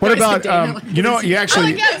job. was good. What about you know what you Oh,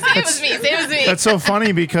 actually? yeah, say it was me. Say it was me. That's so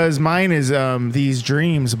funny because mine is These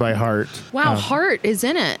Dreams by Heart. Wow, heart is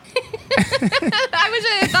in it. I wish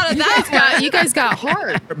I had thought of that. You guys got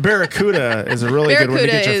heart. Barracuda is a really good one to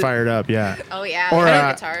Barracuda get you is- fired up. Yeah. Oh yeah. Or I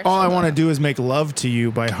know guitar. All I Want to Do Is Make Love to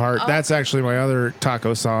You by Heart. That's actually my other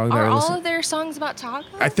taco song. That Are I all listen. of their songs about tacos?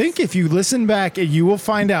 I think if you listen back, you will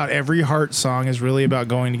find out every Heart song is really about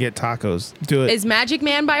going to get tacos. Do it. Is Magic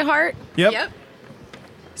Man by heart? Yep. Yep.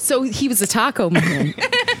 So he was a taco man.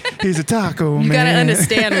 He's a taco man. You gotta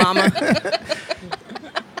understand, Mama.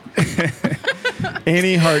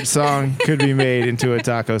 Any Heart song could be made into a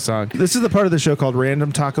taco song. This is the part of the show called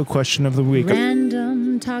Random Taco Question of the Week.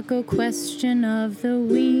 Random taco taco question of the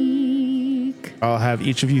week. I'll have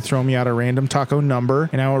each of you throw me out a random taco number,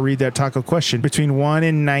 and I will read that taco question between 1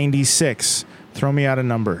 and 96. Throw me out a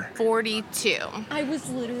number. 42. I was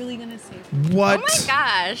literally going to say. What? Oh my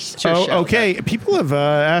gosh. Okay. People have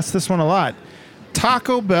asked this one a lot.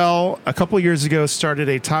 Taco Bell, a couple years ago, started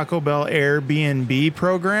a Taco Bell Airbnb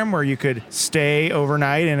program where you could stay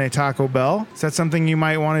overnight in a Taco Bell. Is that something you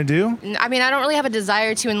might want to do? I mean, I don't really have a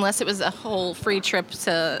desire to unless it was a whole free trip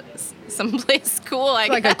to someplace cool, I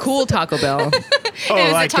Like guess. a cool Taco Bell. It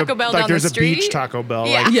was a Taco Bell down there's the a street. beach Taco Bell.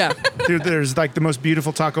 Yeah. Like, Yeah. dude, there's like the most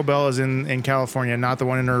beautiful Taco Bell is in California, not the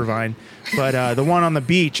one in Irvine, but the one on the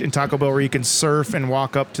beach in Taco Bell where you can surf and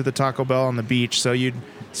walk up to the Taco Bell on the beach. So you'd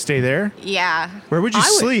stay there? Yeah. Where would you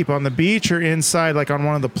sleep? On the beach or inside, like on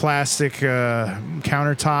one of the plastic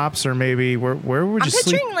countertops, or maybe where would I'm you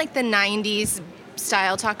sleep? picturing like the 90s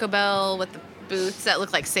style Taco Bell with the booths that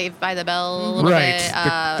look like Saved by the Bell a little bit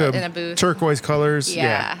the in a booth. turquoise colors.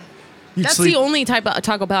 Yeah. You'd That's sleep. the only type of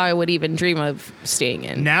Taco Bell I would even dream of staying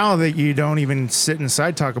in. Now that you don't even sit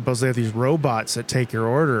inside Taco Bells, they have these robots that take your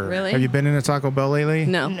order. Really? Have you been in a Taco Bell lately?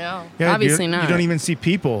 No. No. Yeah, Obviously you not. don't even see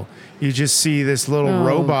people. You just see this little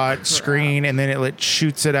robot screen, and then it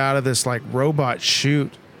shoots it out of this like robot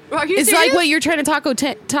chute. Are you It's serious? like what you're trying to taco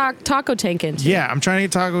tank into. Yeah, I'm trying to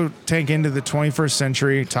get Taco Tank into the 21st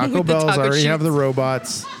century. Taco With the Bells taco already have chutes. the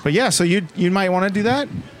robots. But yeah, so you might want to do that?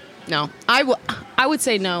 No. I would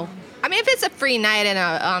say no. I mean, if it's a free night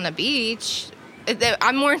on a beach,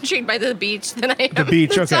 I'm more intrigued by the beach than I am The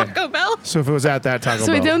beach, the okay. Taco Bell. So if it was at that Taco So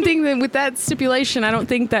Bell. I don't think that with that stipulation, I don't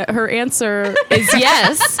think that her answer is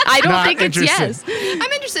yes. I don't Not think it's interested. yes.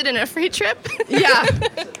 I'm interested in a free trip. Yeah.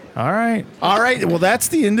 All right. Well, that's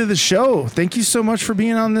the end of the show. Thank you so much for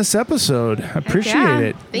being on this episode. I appreciate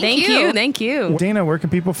it. Thank you. Thank you. Dana, where can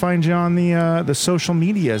people find you on the social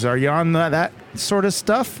medias? Are you on that sort of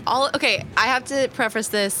stuff? Okay, I have to preface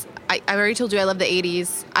this. I already told you I love the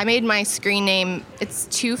 80s. I made my screen name, it's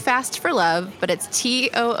Too Fast for Love, but it's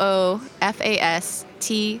TOOFAST,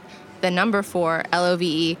 the number 4, LOVE.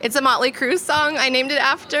 It's a Motley Crue song. I named it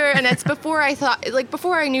after, and it's before I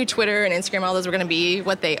knew Twitter and Instagram, all those were going to be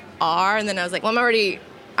what they are. And then I was like, well,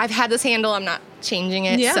 I've had this handle. I'm not changing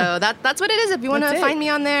it. Yeah. So that's what it is. If you want to That's it. find me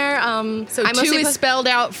on there. So I 2 mostly is post- spelled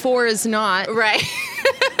out, 4 is not. Right.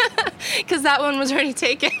 Because that one was already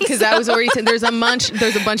taken. Because that was already there's a bunch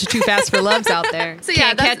of Too Fast for Loves out there. So yeah,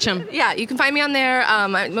 Can't catch them. Yeah, you can find me on there. I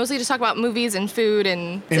mostly just talk about movies and food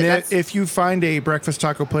and. If you find a breakfast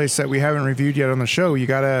taco place that we haven't reviewed yet on the show, you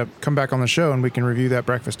got to come back on the show and we can review that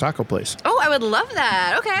breakfast taco place. Oh, I would love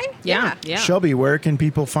that. Okay. Yeah. Shelby, where can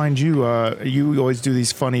people find you? You always do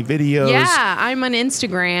these funny videos. Yeah, I'm on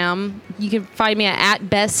Instagram. You can find me at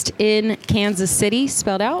Best in Kansas City,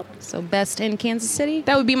 spelled out. So Best in Kansas City.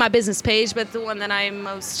 That would be my business page, but the one that I'm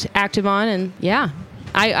most active on. And yeah,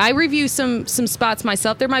 I review some spots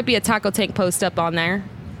myself. There might be a Taco Tank post up on there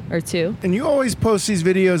or 2. And you always post these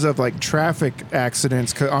videos of like traffic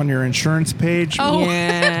accidents on your insurance page. Oh,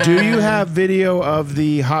 yeah. Do you have video of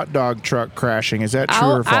the hot dog truck crashing? Is that true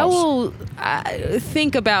or false? I will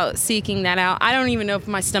think about seeking that out. I don't even know if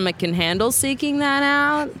my stomach can handle seeking that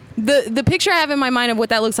out. The picture I have in my mind of what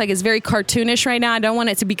that looks like is very cartoonish right now. I don't want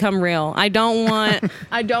it to become real. I don't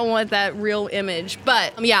want that real image.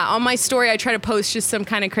 But yeah, on my story, I try to post just some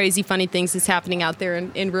kind of crazy, funny things that's happening out there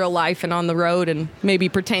in real life and on the road, and maybe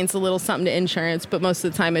pertains a little something to insurance. But most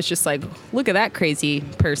of the time, it's just like, look at that crazy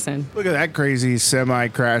person. Look at that crazy semi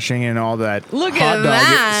crashing and all that Look hot at dog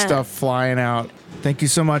that. stuff flying out. Thank you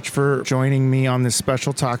so much for joining me on this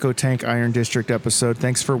special Taco Tank Iron District episode.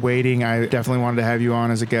 Thanks for waiting. I definitely wanted to have you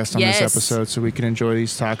on as a guest on this Yes. episode so we can enjoy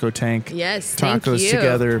these Taco Tank Yes, thank tacos you.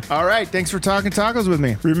 together. All right, thanks for talking tacos with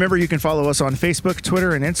me. Remember, you can follow us on Facebook,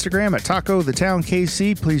 Twitter, and Instagram at Taco the Town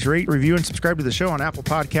KC. Please rate, review, and subscribe to the show on Apple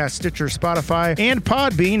Podcasts, Stitcher, Spotify, and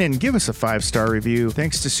Podbean, and give us a 5-star review.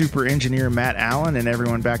 Thanks to super engineer Matt Allen and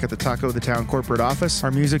everyone back at the Taco the Town corporate office.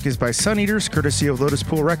 Our music is by Sun Eaters, courtesy of Lotus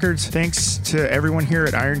Pool Records. Thanks to everyone here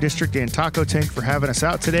at Iron District and Taco Tank for having us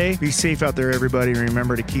out today. Be safe out there, everybody, and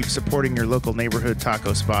remember to keep supporting your local neighborhood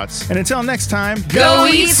taco spots. And until next time, Go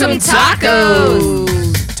eat some tacos.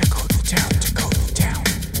 Taco the town, taco the town,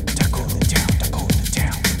 taco the town, taco the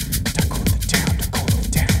town, taco the town, taco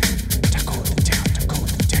the town, taco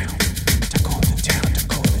the town, taco the town, taco the town,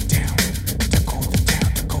 taco the town, taco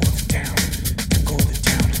the town, taco the town, taco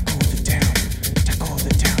the town, taco the town, taco the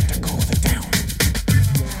town, taco the town.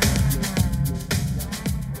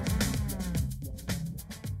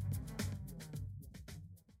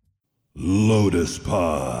 Lotus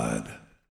Pod.